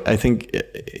 So I think,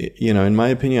 in my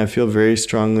opinion, I feel very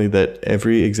strongly that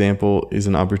every example is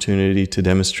an opportunity to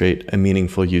demonstrate a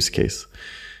meaningful use case.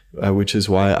 Which is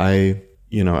why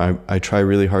I try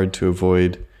really hard to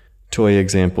avoid toy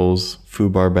examples,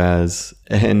 foobar baz,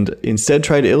 and instead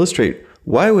try to illustrate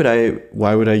why would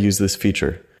I use this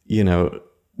feature,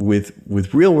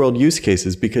 with real world use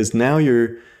cases, because now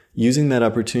you're using that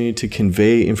opportunity to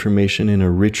convey information in a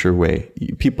richer way.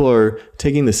 People are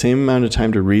taking the same amount of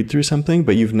time to read through something,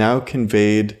 but you've now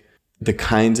conveyed the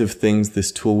kinds of things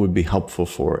this tool would be helpful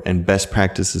for and best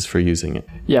practices for using it.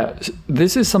 Yeah,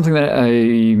 this is something that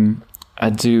I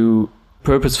do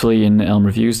purposefully in Elm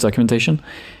Reviews documentation,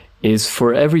 is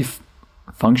for every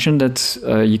function that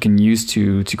you can use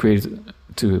to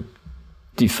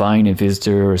define a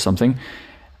visitor or something,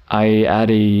 I add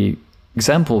a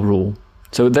example rule.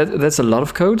 So that's a lot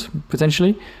of code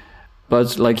potentially,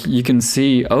 but like you can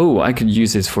see, oh, I could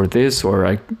use this for this,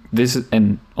 or this,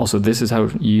 and also this is how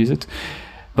you use it.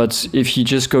 But if you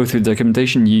just go through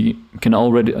documentation, you can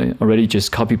already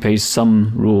just copy paste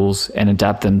some rules and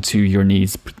adapt them to your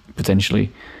needs potentially.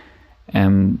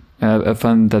 And I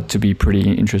found that to be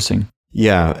pretty interesting.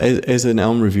 Yeah, as an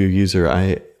Elm Review user,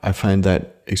 I find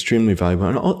that extremely valuable.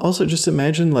 And also just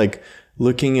imagine like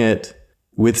looking at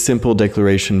with simple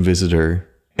declaration visitor,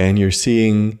 and you're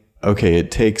seeing, okay,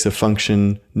 it takes a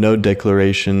function, node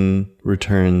declaration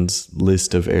returns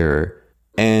list of error,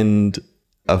 and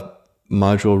a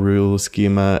module rule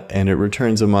schema, and it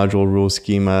returns a module rule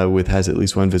schema has at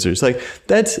least one visitor. It's like,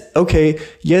 that's okay.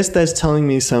 Yes, that's telling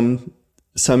me some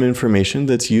information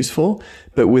that's useful,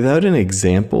 but without an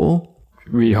example,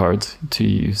 really hard to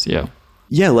use.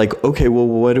 Yeah, like, okay, well,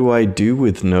 what do I do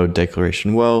with node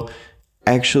declaration? Well,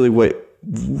 actually,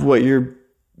 what you're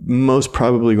most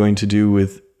probably going to do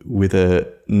with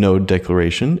a node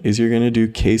declaration is you're going to do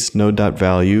case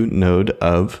node.value node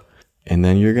of, and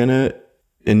then you're going to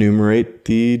enumerate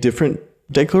the different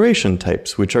declaration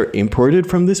types, which are imported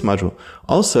from this module.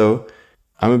 Also,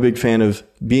 I'm a big fan of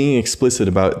being explicit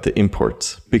about the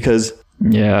imports, because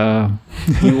you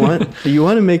want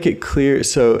to make it clear.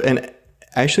 So, and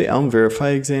actually Elm Verify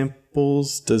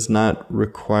examples does not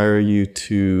require you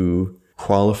to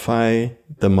qualify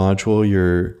the module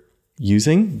you're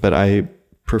using, but I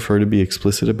prefer to be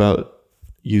explicit about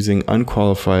using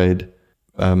unqualified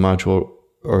module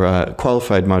or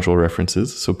qualified module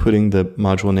references. So putting the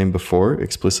module name before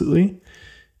explicitly,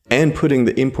 and putting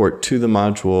the import to the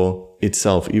module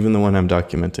itself, even the one I'm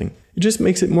documenting. It just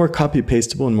makes it more copy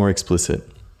pastable and more explicit.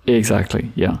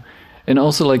 Exactly. Yeah. And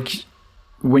also, like,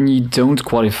 when you don't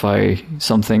qualify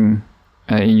something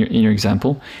in your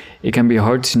example, it can be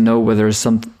hard to know whether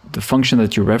the function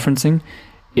that you're referencing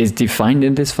is defined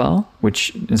in this file,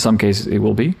 which in some cases it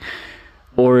will be,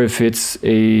 or if it's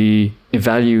a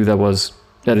value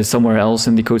that is somewhere else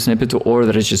in the code snippet, or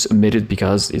that is just omitted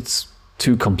because it's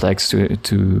too complex to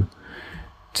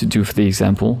do for the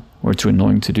example, or too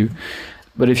annoying to do.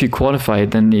 But if you qualify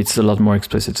it, then it's a lot more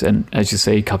explicit and, as you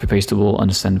say, copy pastable,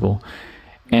 understandable.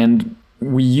 And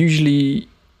we usually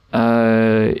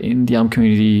in the Elm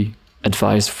community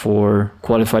advise for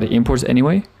qualified imports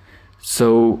anyway.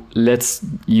 So let's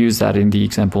use that in the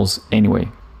examples anyway.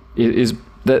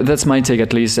 That's my take,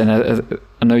 at least, and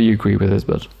I know you agree with it,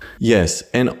 but... Yes,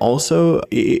 and also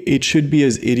it should be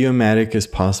as idiomatic as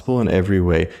possible in every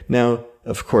way. Now,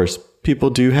 of course, people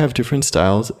do have different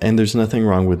styles, and there's nothing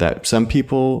wrong with that. Some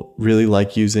people really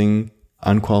like using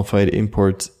unqualified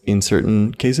imports in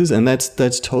certain cases, and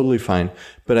that's totally fine.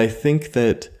 But I think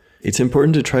that it's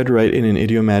important to try to write in an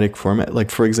idiomatic format. Like,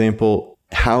 for example,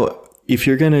 if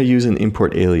you're going to use an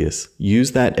import alias,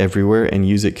 use that everywhere and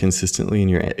use it consistently in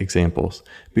your examples.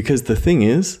 Because the thing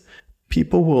is,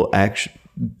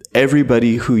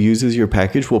 everybody who uses your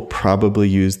package will probably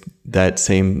use that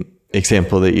same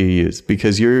example that you use,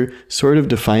 because you're sort of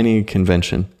defining a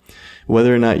convention,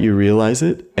 whether or not you realize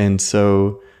it. And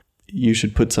so you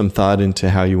should put some thought into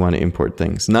how you want to import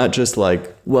things. Not just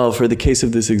like, well, for the case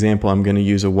of this example, I'm going to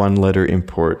use a one-letter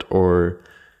import, or,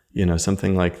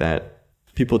 something like that.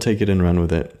 People take it and run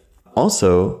with it.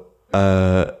 Also,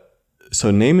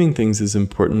 so naming things is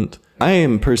important. I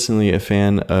am personally a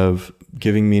fan of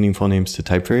giving meaningful names to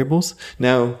type variables.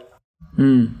 Now,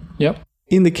 yep.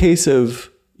 In the case of,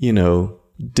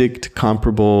 dict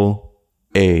comparable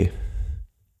A,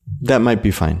 that might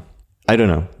be fine. I don't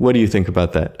know. What do you think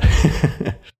about that?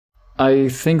 I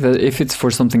think that if it's for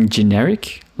something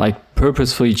generic, like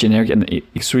purposefully generic and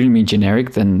extremely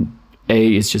generic, then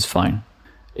A is just fine.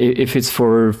 If it's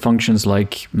for functions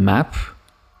like map,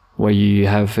 where you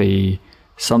have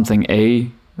something A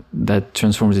that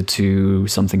transforms it to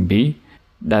something B,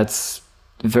 that's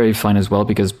very fine as well,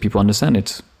 because people understand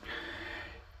it.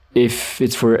 If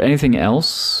it's for anything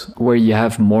else, where you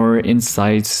have more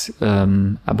insights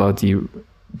about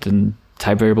the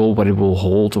type variable, what it will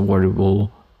hold, or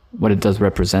what it does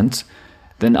represent,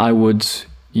 then I would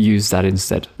use that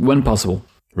instead, when possible.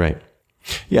 Right.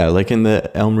 Yeah, like in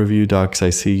the Elm Review docs, I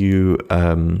see you,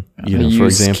 for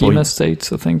example... schema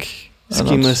states, I think.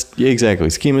 Exactly.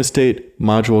 Schema state,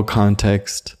 module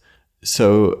context.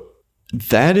 So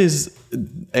that is...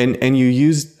 And you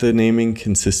use the naming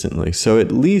consistently. So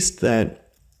at least that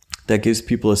gives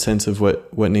people a sense of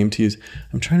what name to use.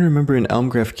 I'm trying to remember in Elm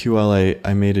GraphQL,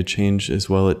 I made a change as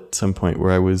well at some point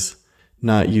where I was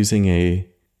not using a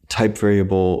type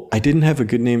variable. I didn't have a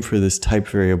good name for this type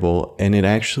variable, and it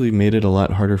actually made it a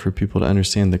lot harder for people to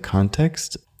understand the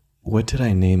context. What did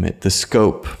I name it? The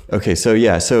scope. Okay, so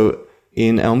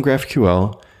in Elm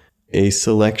GraphQL, a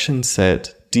selection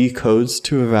set decodes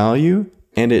to a value,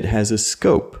 and it has a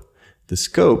scope. The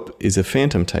scope is a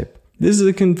phantom type. This is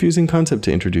a confusing concept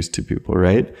to introduce to people,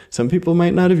 right? Some people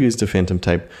might not have used a phantom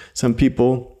type. Some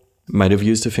people might have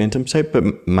used a phantom type,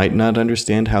 but might not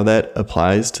understand how that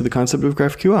applies to the concept of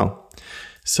GraphQL.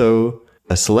 So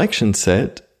a selection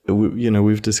set,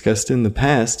 we've discussed in the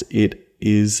past, it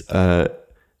is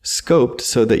scoped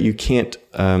so that you can't,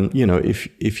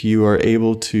 if you are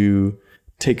able to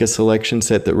take a selection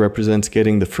set that represents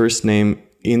getting the first name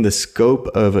in the scope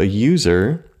of a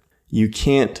user, you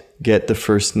can't get the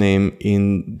first name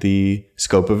in the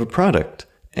scope of a product.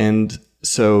 And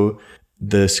so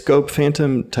the scope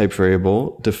phantom type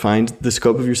variable defines the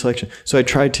scope of your selection. So I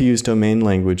tried to use domain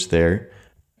language there,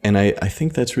 and I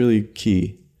think that's really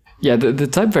key. Yeah, the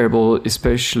type variable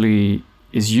especially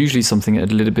is usually something a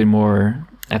little bit more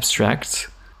abstract.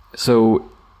 So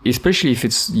especially if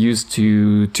it's used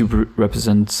to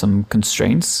represent some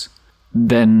constraints,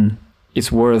 then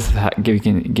it's worth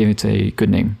giving it a good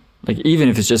name. Like even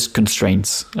if it's just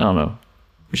constraints, I don't know,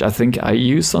 which I think I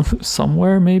use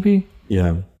somewhere maybe.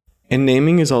 Yeah. And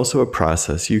naming is also a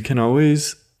process. You can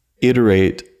always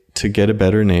iterate to get a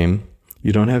better name.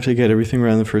 You don't have to get everything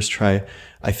right on the first try.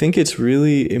 I think it's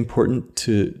really important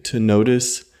to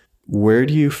notice, where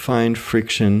do you find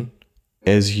friction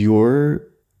as you're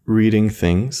reading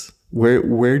things?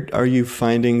 Where are you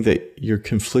finding that you're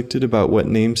conflicted about what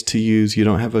names to use? You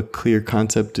don't have a clear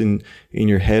concept in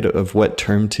your head of what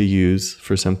term to use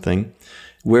for something.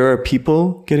 Where are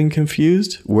people getting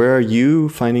confused? Where are you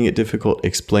finding it difficult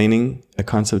explaining a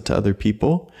concept to other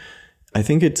people? I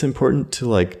think it's important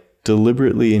to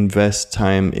deliberately invest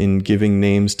time in giving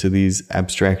names to these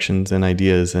abstractions and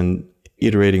ideas and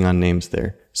iterating on names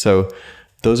there. So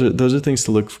those are things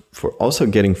to look for. Also,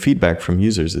 getting feedback from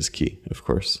users is key, of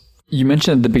course. You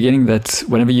mentioned at the beginning that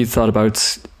whenever you thought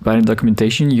about writing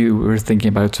documentation, you were thinking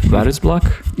about writer's block.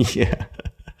 Yeah.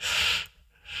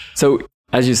 So,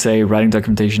 as you say, writing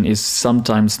documentation is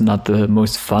sometimes not the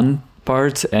most fun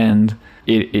part, and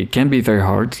it can be very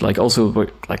hard.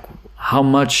 How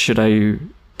much should I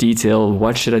detail?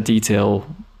 What should I detail?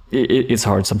 It's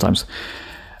hard sometimes.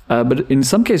 But in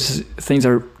some cases, things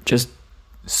are just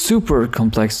super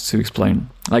complex to explain.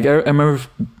 Like I remember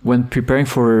when preparing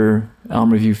for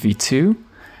Elm Review v2,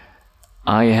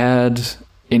 I had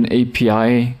an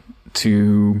API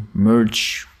to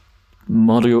merge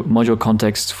module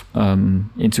context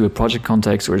into a project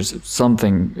context or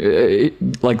something.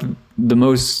 Like the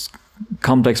most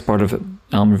complex part of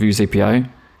Elm Review's API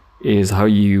is how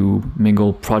you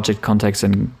mingle project context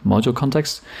and module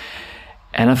context.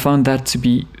 And I found that to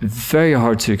be very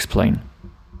hard to explain.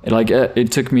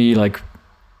 It took me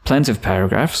plenty of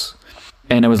paragraphs,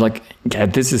 and I was like, yeah,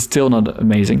 this is still not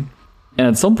amazing. And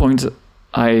at some point,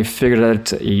 I figured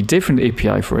out a different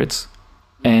API for it,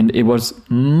 and it was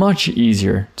much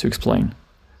easier to explain.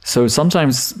 So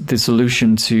sometimes the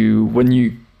solution to when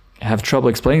you have trouble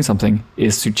explaining something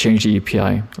is to change the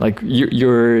API. Like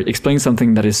you're explaining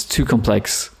something that is too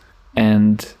complex,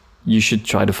 and you should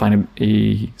try to find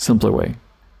a simpler way.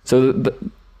 So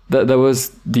that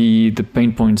was the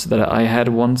pain points that I had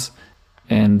once,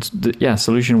 and the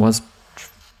solution was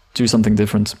do something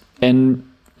different. And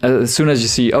as soon as you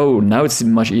see, oh, now it's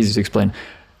much easier to explain,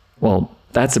 well,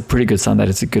 that's a pretty good sign that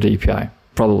it's a good API,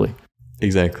 probably.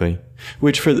 Exactly.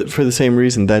 Which for the same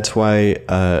reason, that's why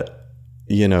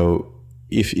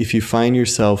if you find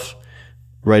yourself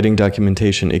writing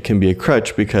documentation, it can be a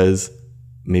crutch because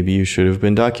maybe you should have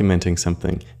been documenting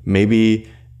something.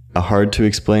 Maybe a hard to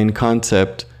explain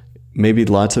concept. Maybe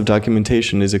lots of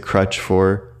documentation is a crutch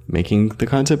for making the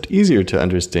concept easier to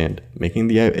understand, making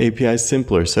the API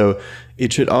simpler. So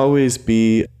it should always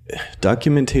be,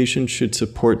 documentation should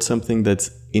support something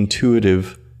that's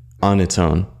intuitive on its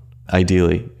own,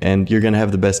 ideally. And you're going to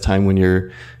have the best time when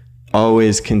you're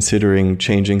always considering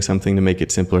changing something to make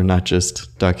it simpler, not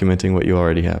just documenting what you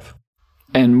already have.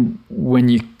 And when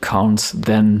you can't,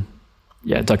 then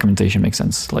documentation makes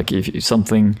sense. Like if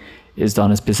something is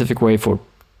done a specific way for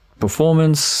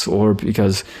performance, or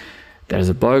because there's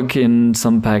a bug in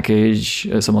some package,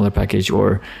 some other package,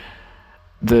 or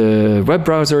the web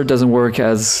browser doesn't work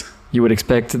as you would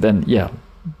expect, then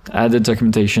add a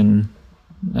documentation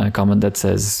comment that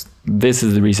says this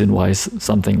is the reason why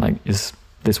something is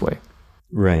this way.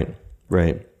 Right.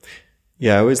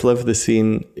 Yeah, I always love the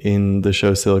scene in the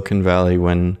show Silicon Valley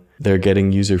when they're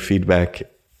getting user feedback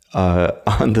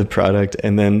on the product,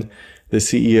 and then the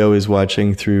CEO is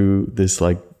watching through this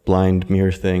like blind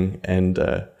mirror thing and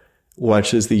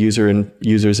watches the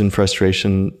users in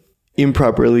frustration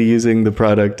improperly using the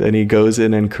product, and he goes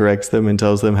in and corrects them and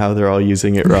tells them how they're all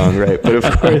using it wrong, right? But of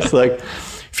course, like,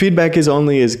 feedback is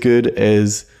only as good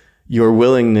as your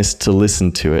willingness to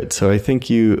listen to it. So I think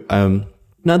you,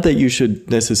 not that you should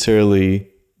necessarily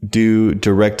do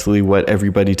directly what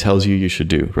everybody tells you should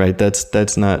do, right?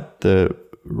 That's not the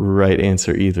right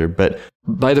answer either. But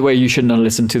by the way, you should not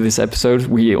listen to this episode.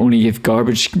 We only give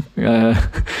garbage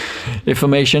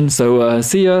information. So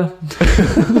see ya.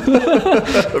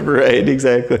 Right,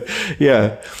 exactly.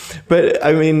 Yeah. But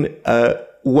I mean,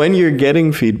 when you're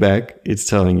getting feedback, it's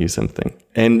telling you something.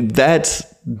 And that's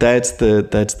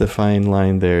the fine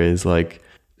line there, is like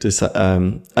just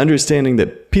understanding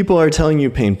that people are telling you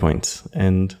pain points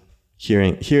and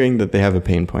hearing that they have a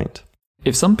pain point.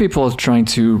 If some people are trying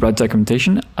to write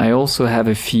documentation, I also have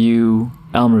a few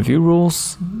Elm review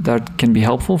rules that can be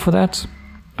helpful for that.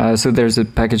 So there's a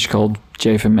package called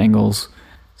JFM Angles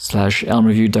 /Elm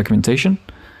review documentation,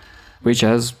 which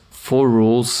has 4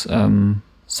 rules,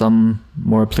 some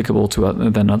more applicable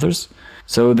than others.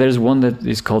 So there's one that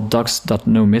is called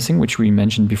docs.noMissing, which we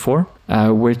mentioned before,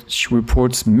 which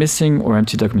reports missing or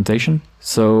empty documentation.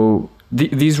 So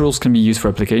these rules can be used for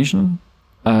application,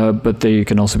 but they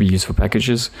can also be used for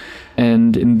packages.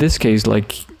 And in this case,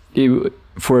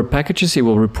 for packages, it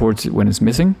will report when it's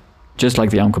missing, just like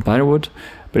the Elm compiler would,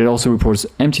 but it also reports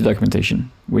empty documentation,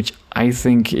 which I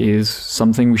think is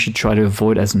something we should try to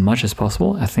avoid as much as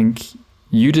possible. I think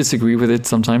you disagree with it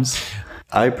sometimes.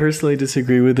 I personally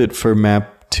disagree with it for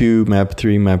map 2, map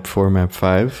 3, map 4, map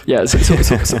 5. Yeah,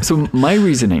 so my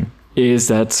reasoning is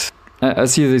that I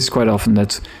see this quite often,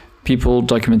 that people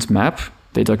document map.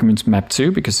 They document map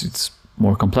 2 because it's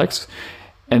more complex,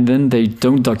 and then they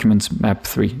don't document map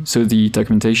 3. So the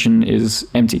documentation is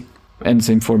empty. And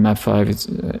same for map 5,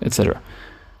 etc.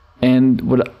 And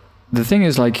the thing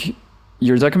is, like,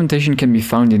 your documentation can be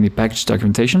found in the package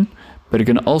documentation, but it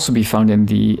can also be found in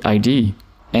the IDE.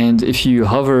 And if you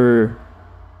hover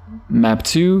map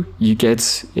 2, you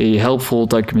get a helpful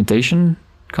documentation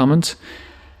comment.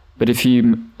 But if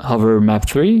you hover map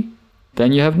 3,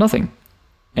 then you have nothing.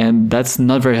 And that's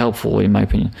not very helpful, in my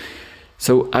opinion.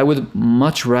 So I would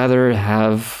much rather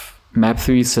have map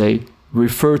 3 say,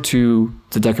 refer to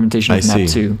the documentation of map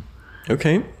 2.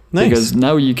 Okay, nice. Because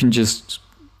now you can just,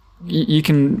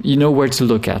 you know where to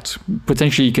look at.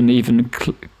 Potentially you can even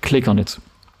click on it.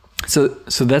 So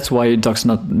that's why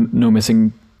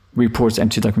docs.noMissing reports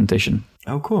empty documentation.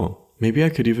 Oh, cool. Maybe I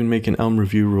could even make an Elm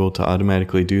review rule to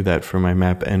automatically do that for my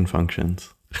map n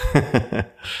functions.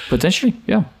 Potentially,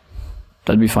 yeah.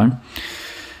 That'd be fine.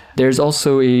 There's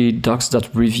also a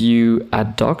docs.review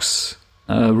at docs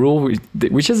rule,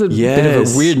 which is a bit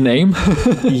of a weird name.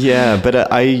 Yeah,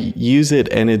 but I use it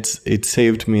and it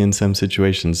saved me in some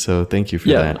situations. So thank you for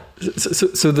that.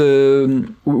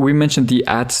 So we mentioned the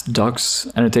at docs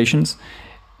annotations,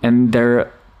 and there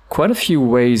are quite a few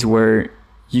ways where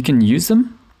you can use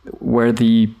them, where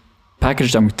the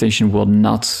package documentation will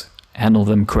not handle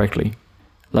them correctly.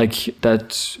 Like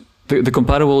that, the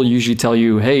compiler will usually tell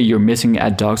you, hey, you're missing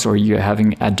at docs, or you're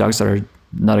having at docs that are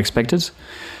not expected.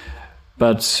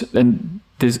 But then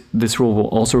this rule will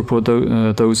also report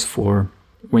those for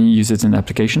when you use it in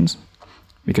applications,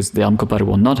 because the Elm compiler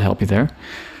will not help you there.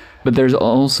 But there's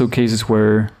also cases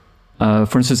where,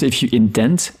 for instance, if you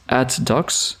indent at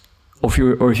docs,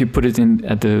 or if you put it in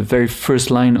at the very first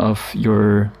line of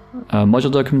your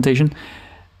module documentation,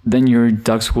 then your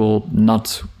docs will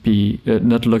not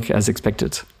look as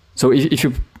expected. So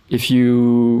if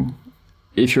your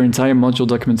entire module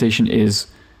documentation is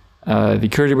the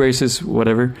curly braces,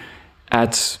 whatever,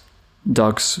 at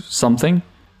docs something,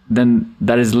 then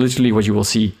that is literally what you will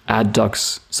see, at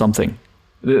docs something.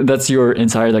 That's your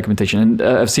entire documentation. And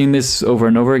I've seen this over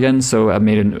and over again, so I've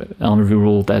made an Elm review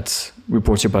rule that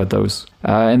reports about those.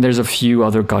 And there's a few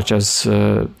other gotchas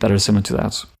that are similar to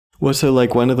that. Well, so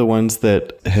like one of the ones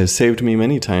that has saved me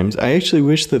many times, I actually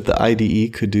wish that the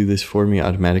IDE could do this for me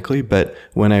automatically, but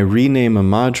when I rename a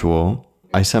module,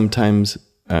 I sometimes,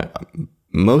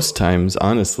 most times,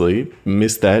 honestly,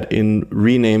 miss that in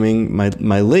renaming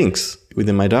my links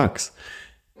within my docs.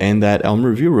 And that Elm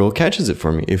review rule catches it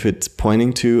for me. If it's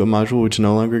pointing to a module which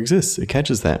no longer exists, it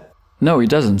catches that. No, it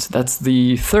doesn't. That's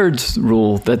the third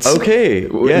rule. That's okay.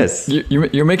 Yes.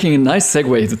 You're making a nice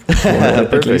segue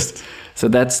at least. So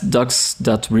that's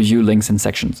docs.review links and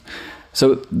sections.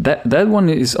 So that one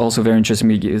is also very interesting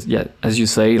because, yeah, as you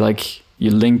say, like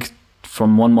you link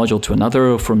from one module to another,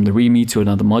 or from the README to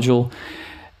another module.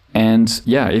 And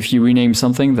yeah, if you rename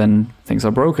something, then things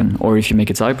are broken. Or if you make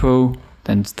a typo,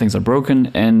 then things are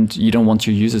broken, and you don't want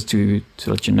your users to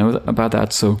let you know about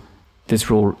that. So this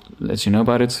rule lets you know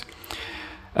about it.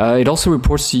 It also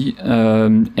reports the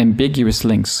ambiguous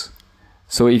links.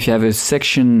 So if you have a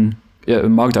section, a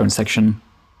markdown section,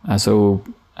 so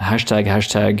hashtag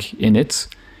init,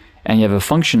 and you have a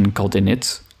function called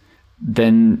init,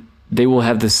 then they will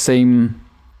have the same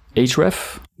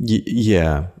href.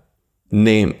 Yeah.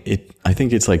 Name it. I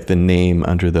think it's like the name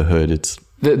under the hood. It's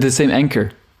the same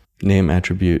anchor. Name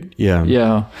attribute. Yeah.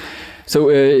 Yeah. So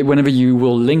whenever you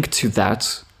will link to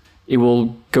that, it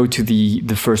will go to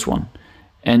the first one,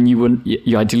 and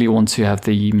you ideally want to have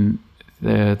them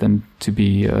to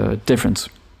be different,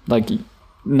 like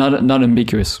not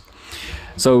ambiguous.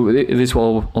 So this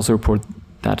will also report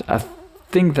that. I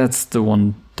think that's the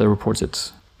one that reports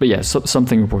it. But yeah,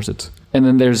 something reports it. And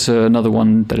then there's another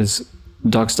one that is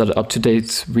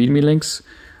docs.uptodate readme links,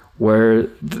 where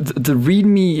the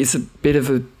readme is a bit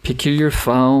of a peculiar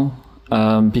file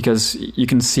because you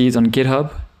can see it on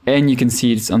GitHub and you can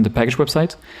see it on the package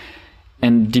website.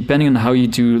 And depending on how you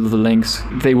do the links,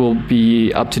 they will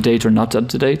be up to date or not up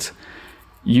to date.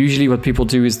 Usually what people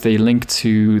do is they link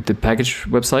to the package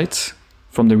website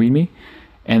from the readme,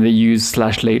 and they use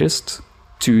 /latest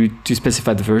to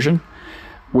specify the version,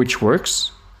 which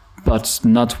works, but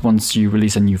not once you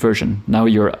release a new version. Now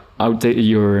your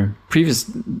previous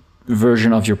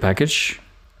version of your package,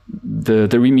 the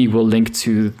readme will link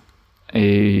to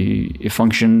a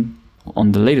function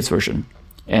on the latest version,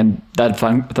 and that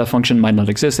function might not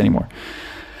exist anymore.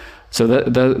 So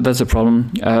that's a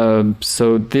problem.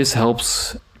 So this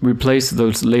helps replace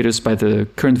those latest by the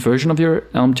current version of your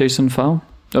Elm.json file,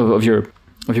 of your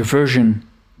version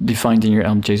defined in your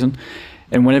Elm.json,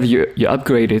 and whenever you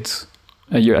upgrade it.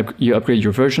 You upgrade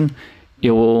your version,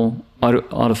 it will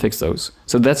auto fix those.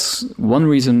 So that's one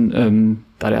reason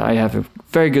that I have a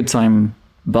very good time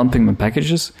bumping my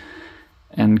packages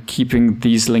and keeping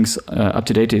these links up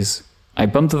to date is I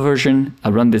bump the version, I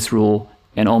run this rule,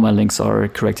 and all my links are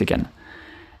correct again.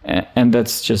 And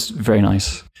that's just very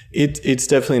nice. It's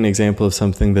definitely an example of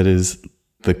something that is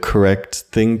the correct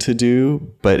thing to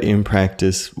do, but in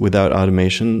practice, without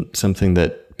automation, something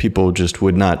that people just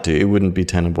would not do. It wouldn't be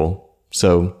tenable.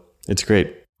 So it's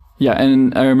great. Yeah,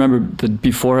 and I remember that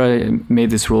before I made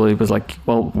this rule, it was like,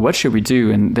 well, what should we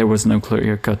do? And there was no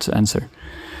clear-cut answer.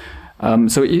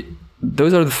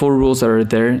 Those are the 4 rules that are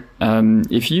there.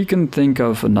 If you can think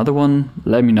of another one,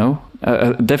 let me know.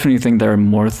 I definitely think there are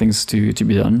more things to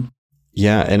be done.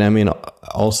 Yeah, and I mean,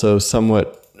 also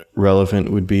somewhat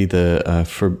relevant would be the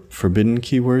forbidden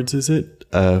keywords, is it?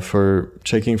 For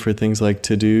checking for things like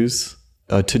to-dos.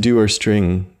 To-do or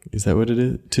string. Is that what it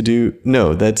is? To do?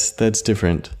 No, that's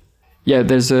different. Yeah,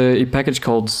 there's a package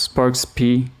called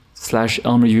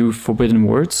sparksp/Elm review forbidden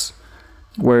words,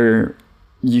 where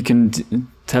you can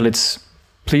tell it,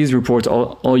 please report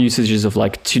all usages of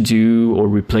like to do or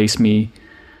replace me.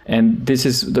 And this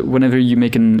is whenever you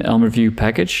make an Elm review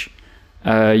package,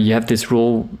 you have this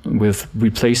rule with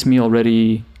replace me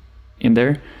already in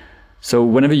there. So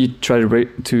whenever you try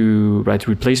to write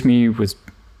replace me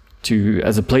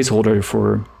as a placeholder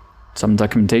for some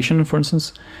documentation, for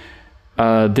instance,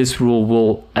 this rule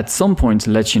will at some point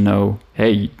let you know,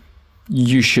 hey,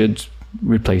 you should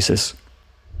replace this.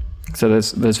 So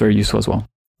that's very useful as well.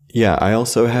 Yeah, I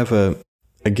also have a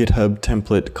GitHub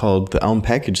template called the Elm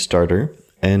Package Starter,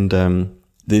 and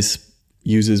this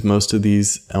uses most of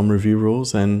these Elm review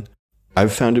rules, and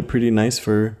I've found it pretty nice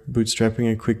for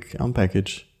bootstrapping a quick Elm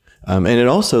package. And it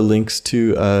also links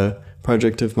to a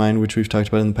project of mine, which we've talked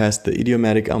about in the past, the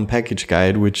Idiomatic Elm Package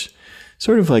Guide, which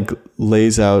sort of like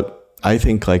lays out, I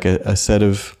think, like a set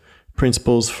of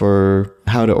principles for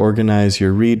how to organize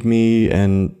your README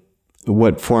and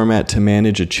what format to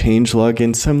manage a changelog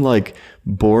and some like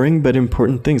boring but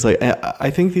important things. Like I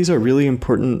think these are really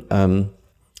important.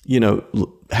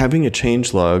 Having a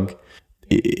changelog,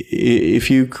 if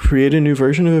you create a new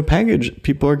version of a package,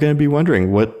 people are going to be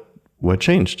wondering what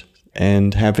changed,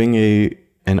 and having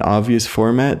an obvious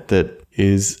format that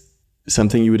is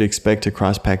something you would expect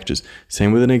across packages.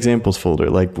 Same with an examples folder.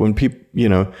 Like when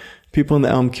people in the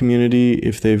Elm community,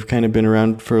 if they've kind of been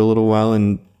around for a little while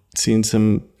and seen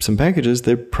some packages,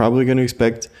 they're probably going to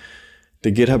expect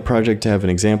the GitHub project to have an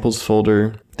examples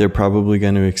folder. They're probably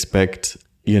going to expect,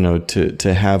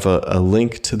 to have a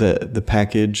link to the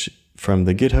package from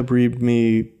the GitHub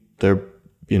README. They're,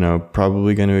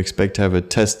 probably going to expect to have a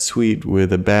test suite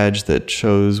with a badge that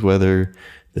shows whether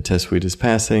the test suite is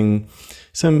passing.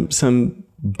 Some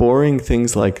boring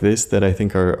things like this that I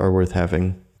think are worth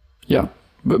having. Yeah.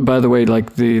 But by the way,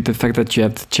 like the fact that you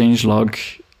have the changelog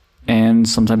and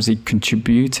sometimes the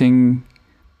contributing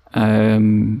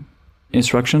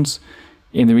instructions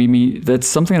in the README. That's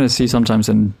something that I see sometimes,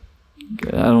 and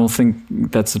I don't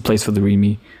think that's the place for the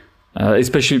README,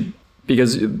 especially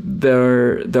because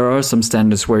there are some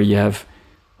standards where you have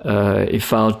a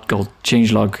file called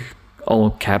changelog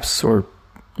all caps, or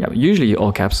usually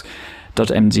all caps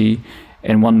 .md,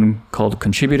 and one called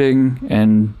contributing,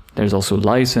 and there's also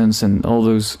license and all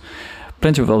those,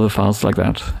 plenty of other files like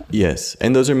that. Yes,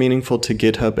 and those are meaningful to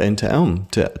GitHub and to Elm,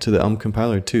 to the Elm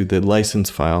compiler too. The license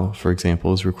file, for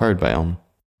example, is required by Elm.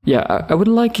 Yeah, I would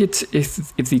like it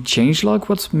if the changelog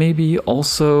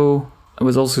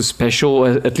was also special,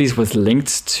 at least was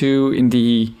linked to in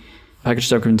the package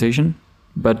documentation.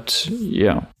 But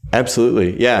yeah.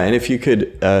 Absolutely. Yeah. And if you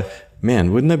could,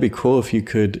 wouldn't that be cool if you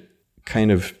could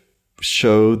kind of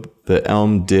show the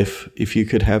Elm diff, if you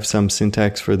could have some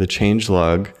syntax for the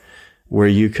changelog where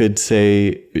you could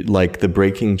say like the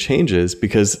breaking changes,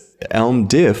 because Elm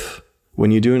diff,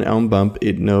 when you do an Elm bump,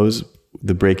 it knows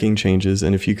the breaking changes.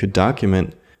 And if you could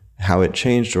document how it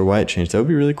changed or why it changed, that would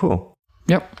be really cool.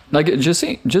 Yep. Like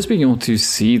just being able to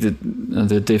see the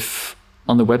diff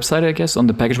on the website, I guess, on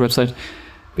the package website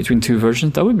between two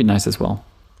versions, that would be nice as well.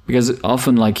 Because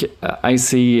often, like, I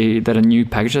see that a new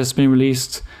package has been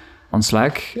released on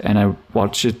Slack, and I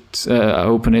watch it, I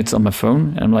open it on my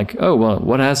phone, and I'm like, oh, well,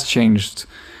 what has changed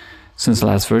since the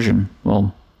last version?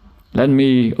 Well, let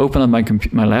me open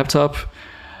up my laptop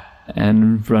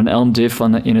and run Elm diff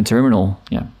in a terminal.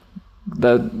 Yeah,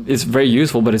 that is very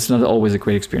useful, but it's not always a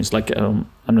great experience. Like, I'm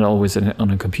not always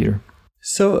on a computer.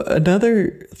 So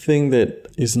another thing that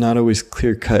is not always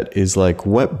clear cut is like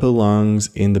what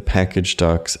belongs in the package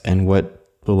docs and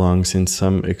what belongs in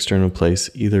some external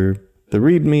place, either the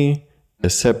README, a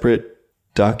separate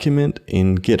document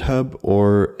in GitHub,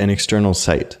 or an external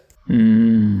site.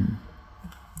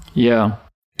 Yeah.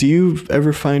 Do you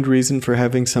ever find reason for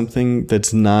having something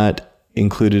that's not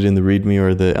included in the README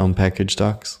or the Elm package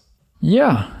docs?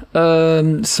 Yeah.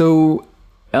 So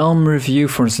Elm Review,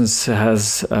 for instance,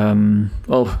 has,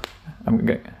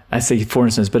 I say for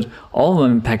instance, but all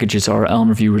of my packages are Elm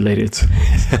Review related.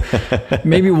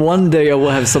 Maybe one day I will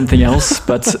have something else,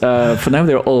 but for now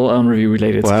they're all Elm Review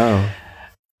related. Wow.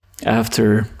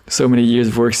 After so many years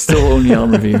of work, still only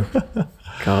Elm Review.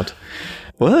 God.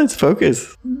 Well, let's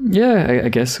focus. Yeah, I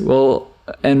guess. Well,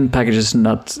 and packages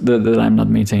that I'm not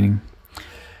maintaining.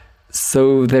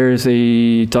 So there's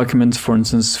a document, for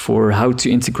instance, for how to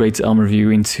integrate Elm Review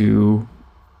into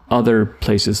other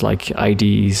places like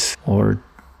IDs or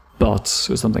bots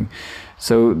or something.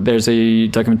 So there's a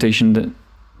documentation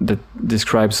that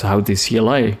describes how the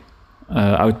CLI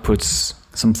outputs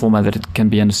some format that it can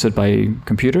be understood by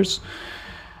computers.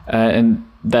 And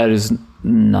that is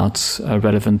not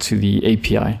relevant to the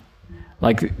API.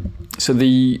 So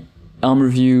the Elm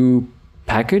Review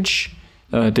package,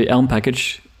 the Elm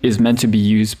package, is meant to be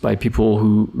used by people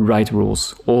who write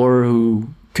rules or who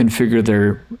configure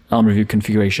their Elm Review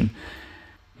configuration.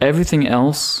 Everything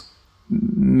else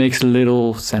makes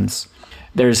little sense.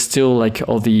 There's still like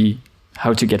all the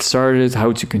how to get started,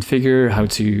 how to configure, how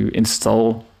to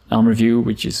install Elm Review,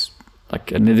 which is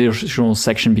like an additional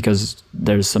section because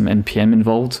there's some NPM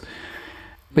involved.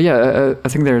 But yeah, I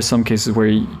think there are some cases where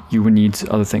you would need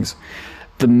other things.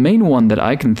 The main one that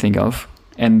I can think of,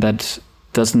 and that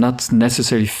does not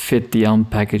necessarily fit the Elm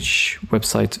package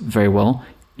website very well,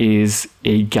 is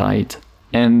a guide.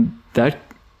 And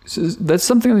that's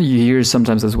something that you hear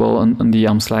sometimes as well on the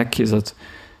Elm Slack, is that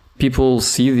people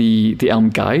see the Elm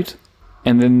guide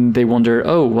and then they wonder,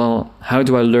 oh, well, how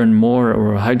do I learn more,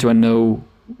 or how do I know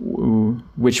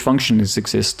which functions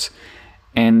exist?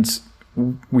 And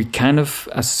we kind of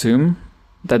assume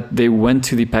that they went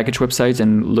to the package website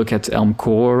and look at Elm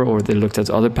core, or they looked at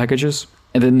other packages,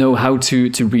 and then know how to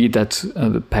read that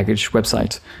the package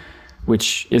website,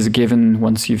 which is a given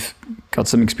once you've got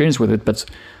some experience with it. But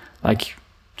like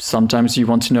sometimes you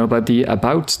want to know about the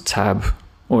About tab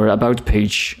or About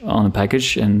page on a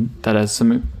package, and that has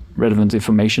some relevant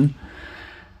information.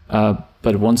 But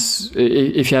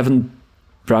if you haven't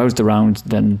browsed around,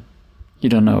 then you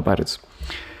don't know about it.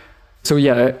 So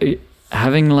yeah,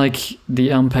 having like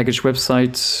the Elm package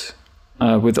website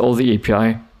with all the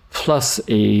API plus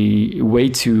a way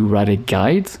to write a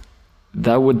guide,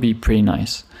 that would be pretty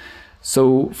nice.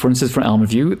 So for instance, for Elm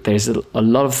Review, there's a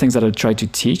lot of things that I try to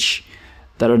teach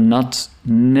that are not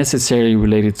necessarily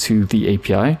related to the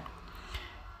API.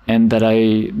 And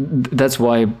that's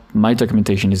why my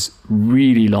documentation is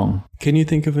really long. Can you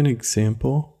think of an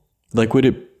example? Like, would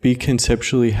it be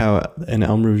conceptually how an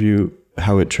Elm Review,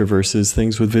 how it traverses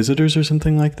things with visitors or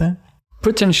something like that?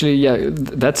 Potentially, yeah.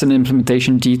 That's an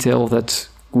implementation detail that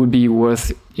would be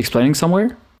worth explaining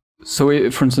somewhere.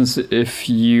 So, for instance, if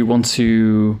you want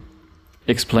to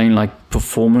explain like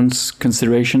performance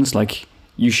considerations, like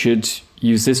you should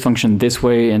use this function this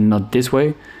way and not this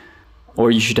way,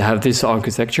 or you should have this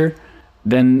architecture,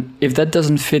 then if that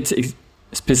doesn't fit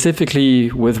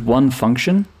specifically with one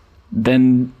function,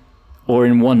 then or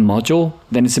in one module,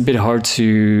 then it's a bit hard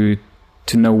to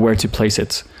know where to place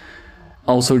it.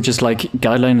 Also, just like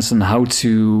guidelines on how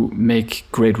to make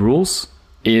great rules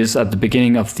is at the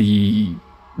beginning of the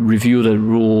review the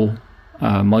rule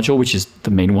module, which is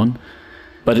the main one.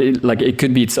 But it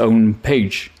could be its own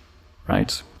page,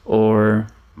 right?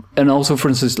 And also, for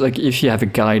instance, like if you have a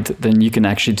guide, then you can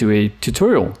actually do a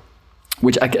tutorial,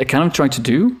 which I kind of try to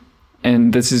do.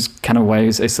 And this is kind of why I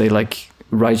say like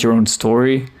write your own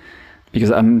story,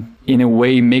 because I'm in a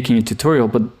way making a tutorial,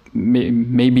 but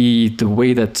maybe the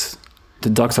way that the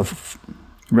docs are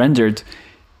rendered,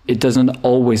 it doesn't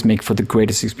always make for the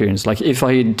greatest experience. Like if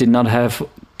I did not have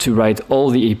to write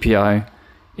all the API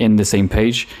in the same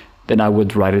page, then I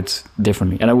would write it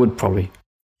differently. And I would probably.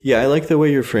 Yeah, I like the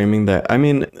way you're framing that. I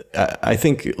mean, I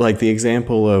think like the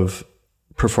example of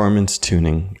performance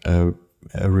tuning, a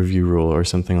review rule or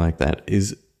something like that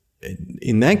is,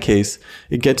 in that case,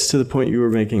 it gets to the point you were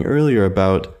making earlier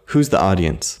about who's the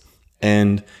audience.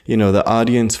 And, the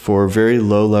audience for very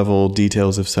low level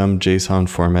details of some JSON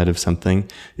format of something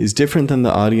is different than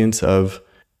the audience of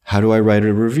how do I write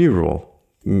a review rule?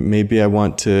 Maybe I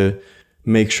want to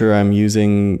make sure I'm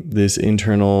using this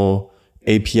internal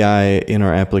API in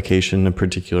our application a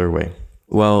particular way.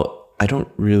 Well, I don't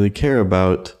really care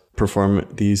about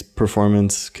these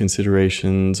performance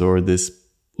considerations or this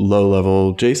low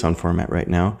level JSON format right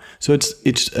now. So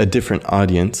it's a different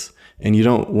audience, and you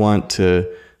don't want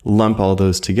to lump all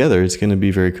those together. It's going to be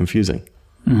very confusing.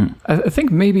 Mm-hmm. I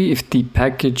think maybe if the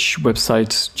package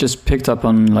website just picked up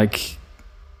on like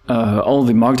all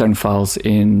the markdown files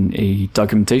in a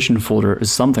documentation folder or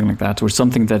something like that, or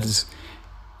something that is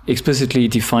explicitly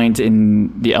defined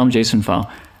in the Elm JSON file,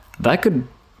 that could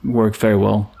work very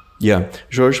well. Yeah.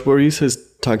 Georges Boris has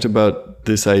talked about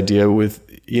this idea with,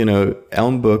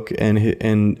 Elm book and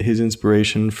his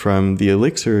inspiration from the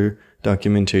Elixir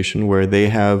documentation, where they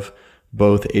have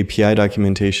both API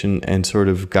documentation and sort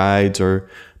of guides or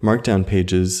markdown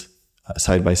pages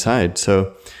side by side.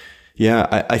 So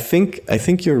yeah, I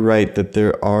think you're right that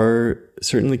there are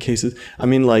certainly cases. I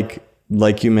mean, like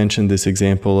you mentioned this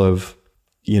example of,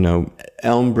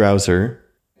 Elm browser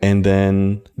and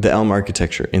then the Elm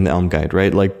architecture in the Elm guide,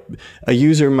 right? Like a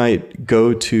user might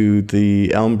go to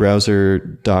the Elm browser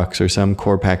docs or some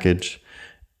core package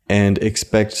and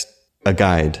expect a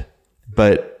guide,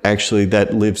 but actually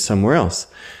that lives somewhere else.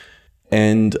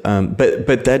 And,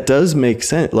 but that does make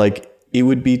sense. Like it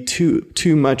would be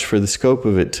too much for the scope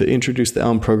of it to introduce the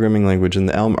Elm programming language and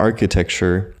the Elm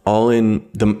architecture all in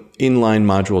the inline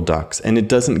module docs. And it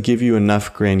doesn't give you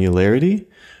enough granularity.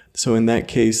 So in that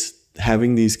case,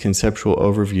 having these conceptual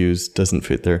overviews doesn't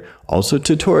fit there. Also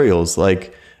tutorials,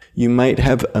 like you might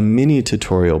have a mini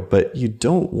tutorial, but you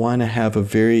don't want to have a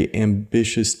very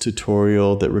ambitious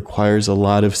tutorial that requires a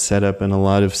lot of setup and a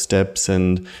lot of steps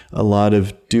and a lot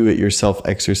of do-it-yourself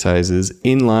exercises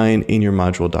inline in your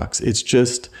module docs. It's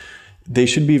just, they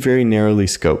should be very narrowly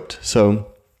scoped. So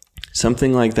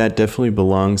something like that definitely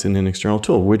belongs in an external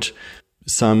tool, which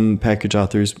some package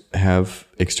authors have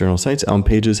external sites. Elm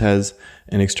Pages has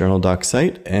an external doc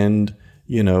site, and,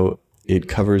 it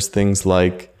covers things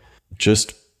like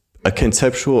just a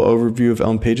conceptual overview of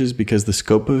Elm Pages because the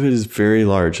scope of it is very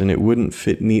large and it wouldn't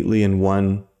fit neatly in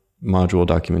one module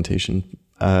documentation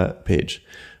page.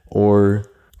 Or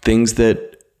things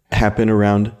that happen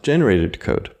around generated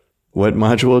code. What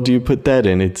module do you put that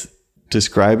in? It's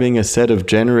describing a set of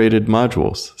generated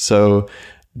modules. So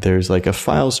there's like a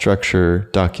file structure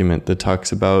document that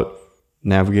talks about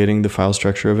navigating the file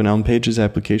structure of an Elm Pages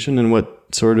application and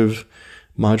what sort of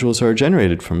modules are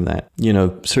generated from that.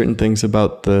 Certain things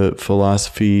about the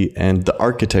philosophy and the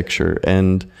architecture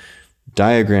and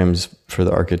diagrams for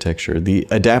the architecture. The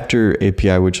adapter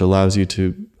API, which allows you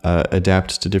to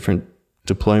adapt to different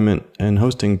deployment and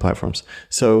hosting platforms.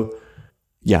 So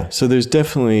yeah, so there's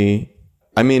definitely,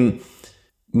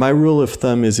 my rule of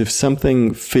thumb is if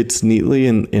something fits neatly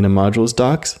in a modules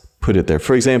docs, put it there.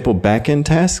 For example, backend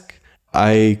task,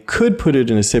 I could put it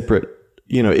in a separate,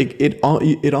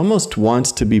 it almost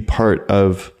wants to be part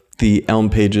of the Elm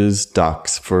Pages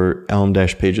docs for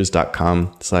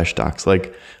elm-pages.com/docs.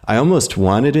 Like I almost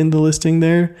want it in the listing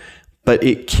there, but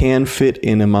it can fit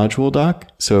in a module doc.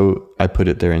 So I put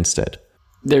it there instead.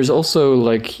 There's also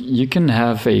like, you can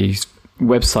have a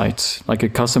website, like a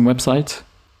custom website,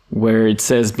 where it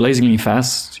says blazingly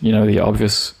fast, the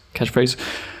obvious catchphrase.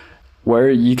 where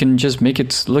you can just make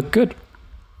it look good.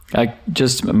 Like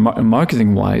just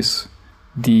marketing wise,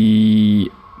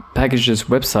 the package's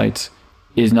website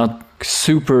is not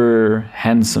super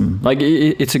handsome. Like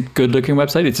it's a good looking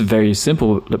website. It's a very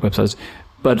simple website,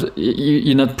 but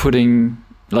you're not putting,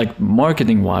 like,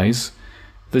 marketing wise,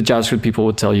 the JavaScript people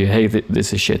would tell you, hey,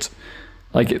 this is shit.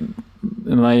 Like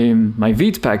my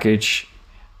Vite package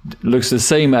looks the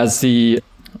same as the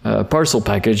parcel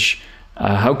package.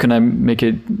 How can I make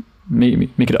it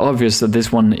obvious that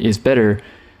this one is better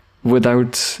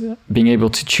without being able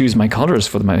to choose my colors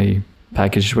for my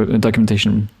package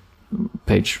documentation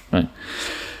page, right?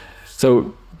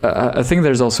 So I think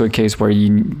there's also a case where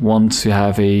you want to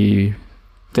have a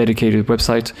dedicated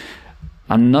website.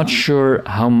 I'm not sure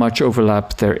how much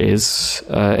overlap there is,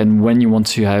 and when you want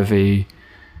to have a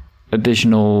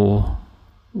additional,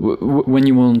 when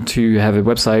you want to have a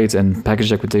website and package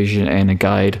documentation and a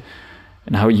guide,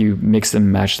 and how you mix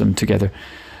them, match them together.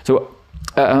 So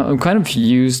I'm kind of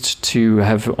used to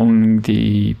have only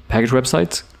the package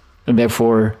website, and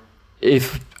therefore,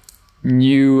 if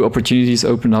new opportunities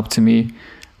open up to me,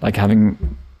 like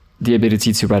having the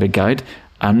ability to write a guide,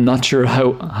 I'm not sure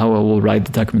how I will write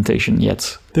the documentation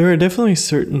yet. There are definitely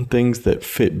certain things that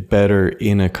fit better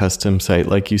in a custom site.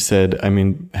 Like you said, I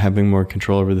mean, having more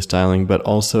control over the styling, but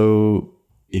also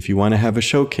if you want to have a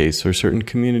showcase or certain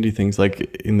community things,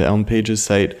 like in the Elm Pages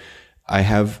site, I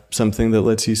have something that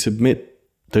lets you submit.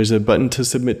 There's a button to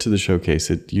submit to the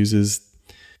showcase. It uses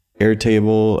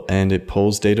Airtable and it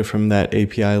pulls data from that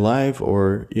API live,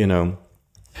 or,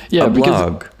 a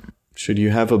blog. Should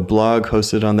you have a blog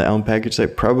hosted on the Elm package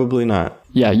site? Probably not.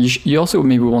 Yeah, you also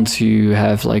maybe want to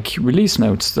have like release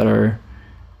notes that are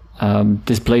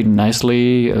displayed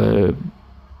nicely,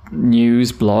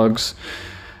 news, blogs,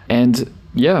 and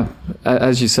yeah,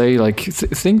 as you say, like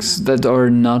things that are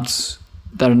not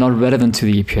relevant to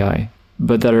the API,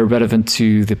 but that are relevant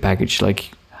to the package,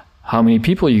 like how many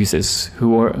people use this,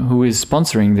 who is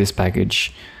sponsoring this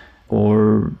package,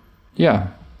 or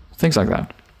things like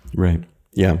that. Right.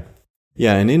 Yeah.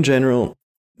 Yeah, and in general,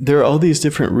 there are all these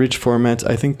different rich formats.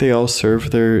 I think they all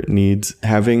serve their needs.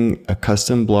 Having a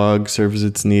custom blog serves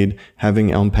its need.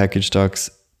 Having Elm package docs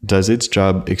does its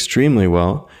job extremely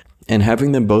well. And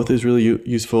having them both is really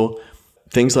useful.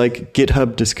 Things like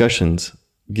GitHub discussions,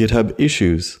 GitHub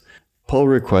issues, pull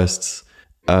requests,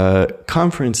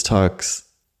 conference talks,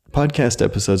 podcast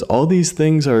episodes. All these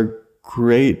things are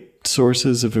great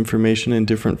sources of information in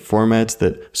different formats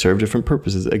that serve different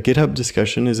purposes. A GitHub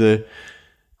discussion is a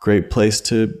great place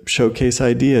to showcase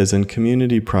ideas and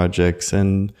community projects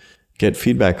and get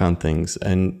feedback on things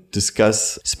and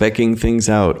discuss speccing things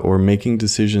out or making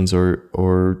decisions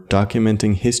or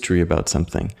documenting history about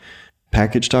something.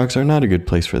 Package docs are not a good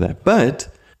place for that. But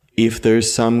if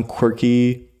there's some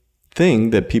quirky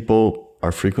thing that people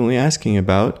are frequently asking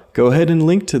about, go ahead and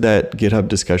link to that GitHub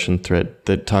discussion thread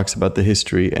that talks about the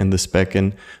history and the spec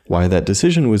and why that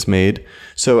decision was made.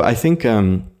 So I think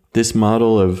this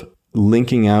model of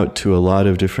linking out to a lot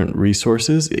of different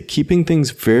resources, keeping things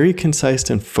very concise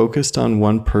and focused on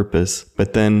one purpose,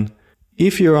 but then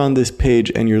if you're on this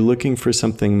page and you're looking for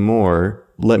something more,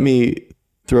 let me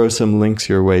throw some links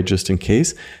your way just in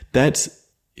case. That's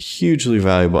hugely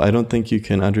valuable. I don't think you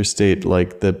can understate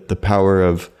like the power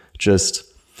of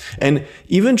and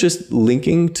even just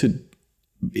linking to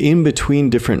in between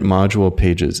different module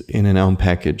pages in an Elm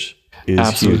package is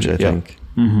Absolutely, huge, I think.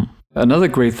 Mm-hmm. Another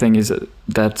great thing is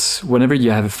that whenever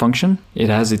you have a function, it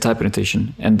has a type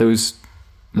annotation, and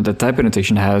the type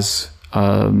annotation has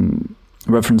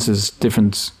references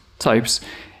different types,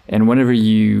 and whenever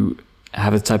you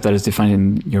have a type that is defined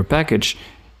in your package,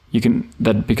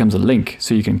 that becomes a link,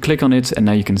 so you can click on it, and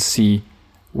now you can see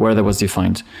where that was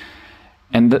defined.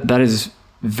 And that is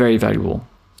very valuable.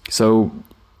 So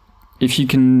if you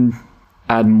can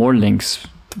add more links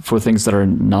for things that are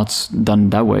not done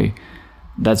that way,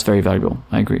 that's very valuable.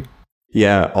 I agree.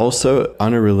 Yeah. Also,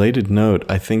 on a related note,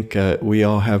 I think we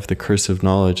all have the curse of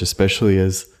knowledge, especially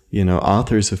as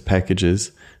authors of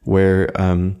packages, where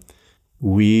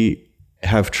we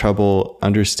have trouble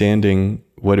understanding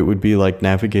what it would be like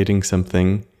navigating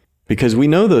something because we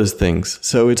know those things.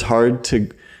 So it's hard to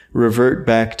revert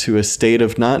back to a state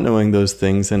of not knowing those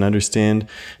things and understand,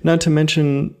 not to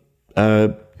mention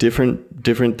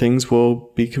different things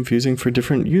will be confusing for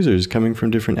different users coming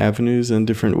from different avenues and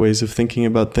different ways of thinking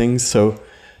about things. So,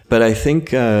 but I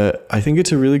think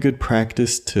it's a really good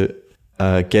practice to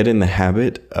get in the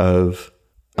habit of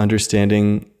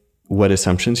understanding what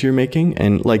assumptions you're making.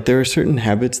 And like there are certain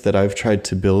habits that I've tried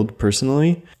to build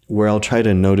personally where I'll try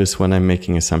to notice when I'm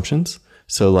making assumptions.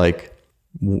 So like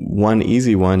one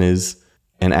easy one is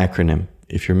an acronym.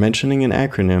 if you're mentioning an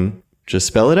acronym, just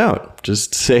spell it out.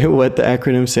 Just say what the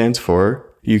acronym stands for.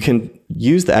 You can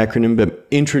use the acronym, but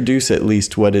introduce at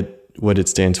least what it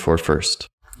stands for first.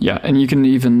 Yeah, and you can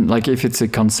even, like, if it's a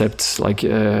concept like,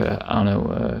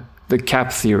 the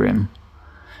CAP theorem,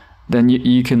 then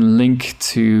you can link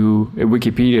to a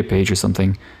Wikipedia page or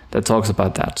something that talks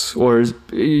about that, or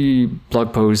a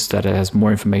blog post that has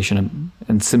more information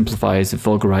and simplifies, it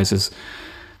vulgarizes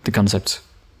the concept.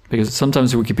 Because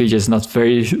sometimes Wikipedia is not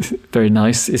very, very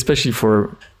nice, especially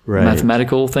for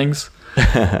mathematical things.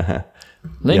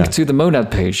 Link to the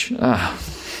Monad page.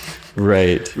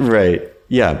 Right.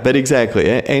 Yeah, but exactly.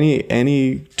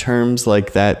 Any terms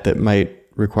like that might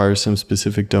require some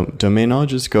specific domain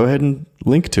knowledge, just go ahead and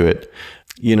link to it.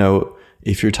 You know,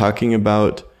 if you're talking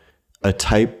about a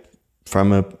type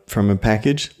from a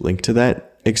package, link to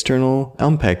that external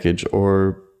Elm package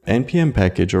or NPM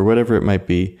package or whatever it might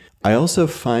be. I also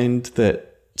find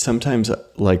that sometimes,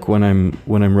 like when I'm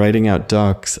writing out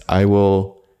docs, I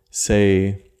will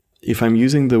say, if I'm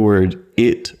using the word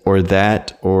it or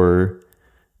that or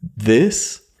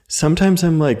this, sometimes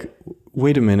I'm like,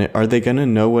 wait a minute, are they going to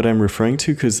know what I'm referring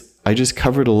to? Because I just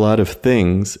covered a lot of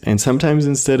things. And sometimes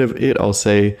instead of it, I'll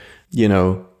say, you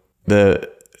know, the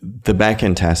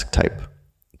backend task type.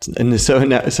 And so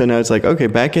now it's like, okay,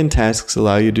 backend tasks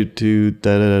allow you to do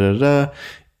da da da da da.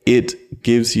 It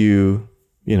gives you,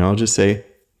 you know, I'll just say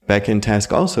backend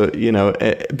task also, you know,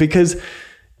 because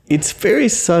it's very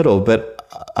subtle, but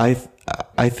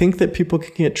I think that people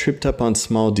can get tripped up on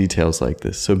small details like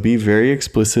this. So be very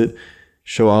explicit,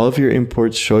 show all of your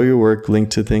imports, show your work, link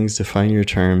to things, define your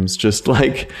terms, just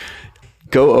like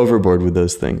go overboard with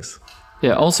those things.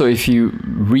 Yeah, also if you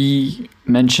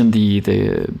mention the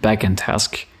backend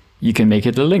task, you can make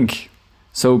it a link.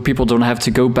 So people don't have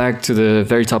to go back to the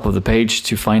very top of the page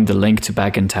to find the link to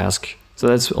backend task. So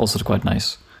that's also quite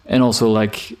nice. And also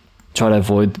like try to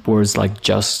avoid words like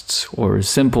just or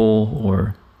simple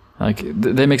or like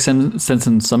they make sense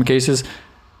in some cases,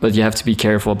 but you have to be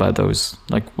careful about those.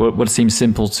 Like what seems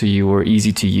simple to you or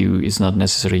easy to you is not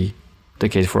necessarily the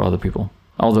case for other people.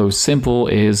 Although simple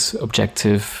is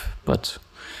objective, but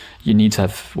you need to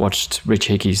have watched Rich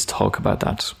Hickey's talk about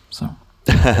that. So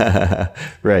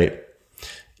right.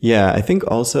 Yeah, I think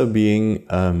also being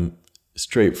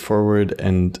straightforward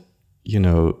and, you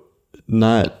know,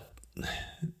 not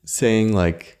saying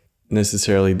like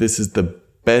necessarily this is the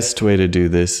best way to do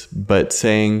this, but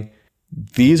saying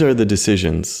these are the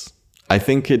decisions. I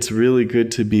think it's really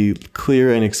good to be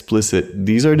clear and explicit.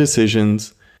 These are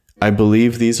decisions. I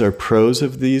believe these are pros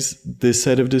of this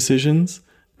set of decisions.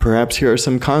 Perhaps here are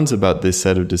some cons about this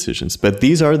set of decisions, but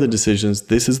these are the decisions.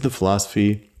 This is the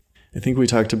philosophy. I think we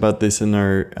talked about this in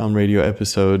our Elm Radio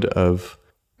episode of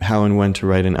how and when to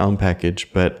write an Elm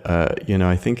package. But, you know,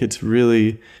 I think it's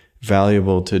really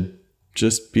valuable to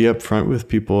just be upfront with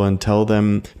people and tell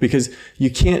them, because you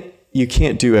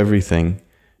can't do everything.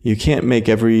 You can't make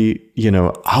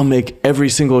I'll make every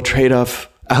single trade-off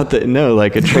out there. No,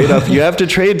 like a trade-off, you have to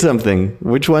trade something.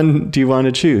 Which one do you want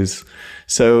to choose?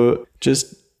 So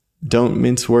just don't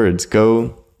mince words.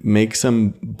 Go make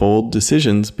some bold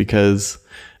decisions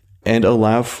and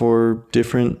allow for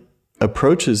different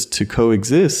approaches to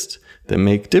coexist that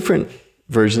make different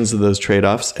versions of those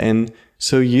trade-offs. And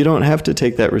so you don't have to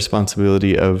take that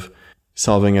responsibility of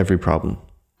solving every problem.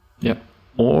 Yep.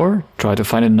 Or try to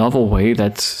find a novel way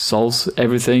that solves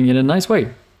everything in a nice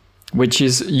way, which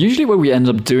is usually what we end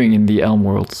up doing in the Elm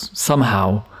world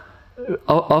somehow.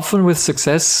 Often with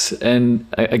success, and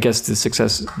I guess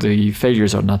the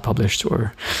failures are not published,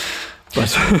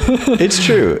 but it's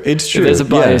true. There's a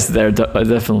bias there,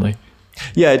 definitely.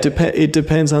 Yeah, it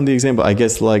depends on the example. I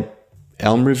guess like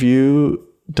Elm Review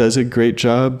does a great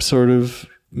job sort of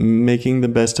making the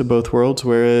best of both worlds,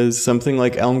 whereas something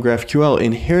like Elm GraphQL,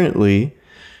 inherently,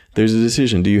 there's a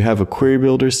decision. Do you have a query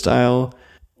builder style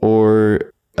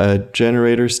or a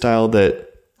generator style that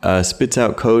spits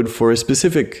out code for a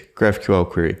specific GraphQL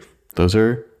query? Those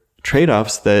are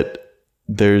trade-offs that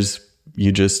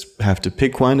you just have to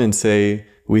pick one and say,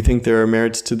 we think there are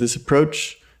merits to this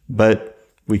approach, but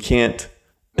we can't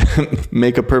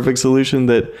make a perfect solution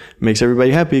that makes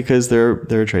everybody happy because there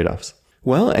are trade-offs.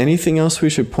 Well, anything else we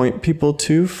should point people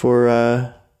to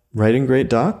for writing great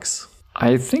docs?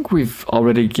 I think we've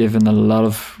already given a lot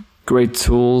of great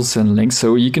tools and links,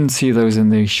 so you can see those in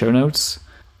the show notes.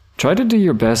 Try to do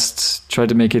your best. Try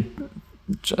to make it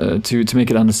to make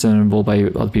it understandable by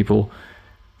other people.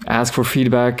 Ask for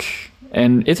feedback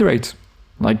and iterate.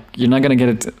 Like, you're not gonna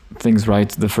get things right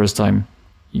the first time.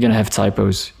 You're gonna have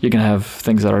typos. You're gonna have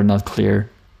things that are not clear,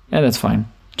 and that's fine.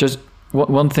 Just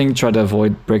one thing: try to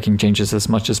avoid breaking changes as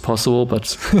much as possible.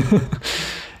 But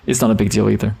it's not a big deal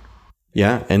either.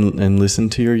 Yeah, and listen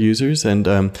to your users. And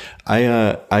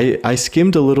I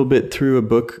skimmed a little bit through a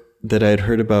book that I had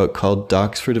heard about called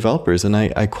Docs for Developers, and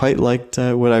I quite liked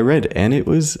what I read. And it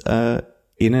was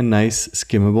in a nice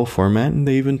skimmable format, and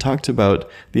they even talked about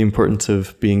the importance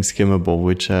of being skimmable,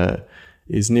 which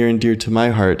is near and dear to my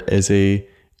heart as a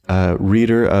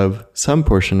reader of some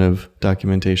portion of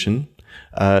documentation.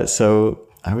 So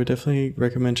I would definitely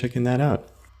recommend checking that out.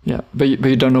 Yeah, but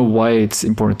you don't know why it's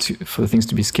important for things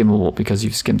to be skimmable because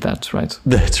you've skimmed that, right?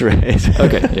 That's right.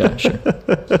 Okay, yeah, sure.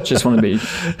 Just want to be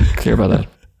clear about that.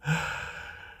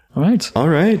 All right. All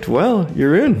right. Well,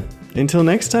 Jeroen, until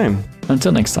next time.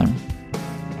 Until next time.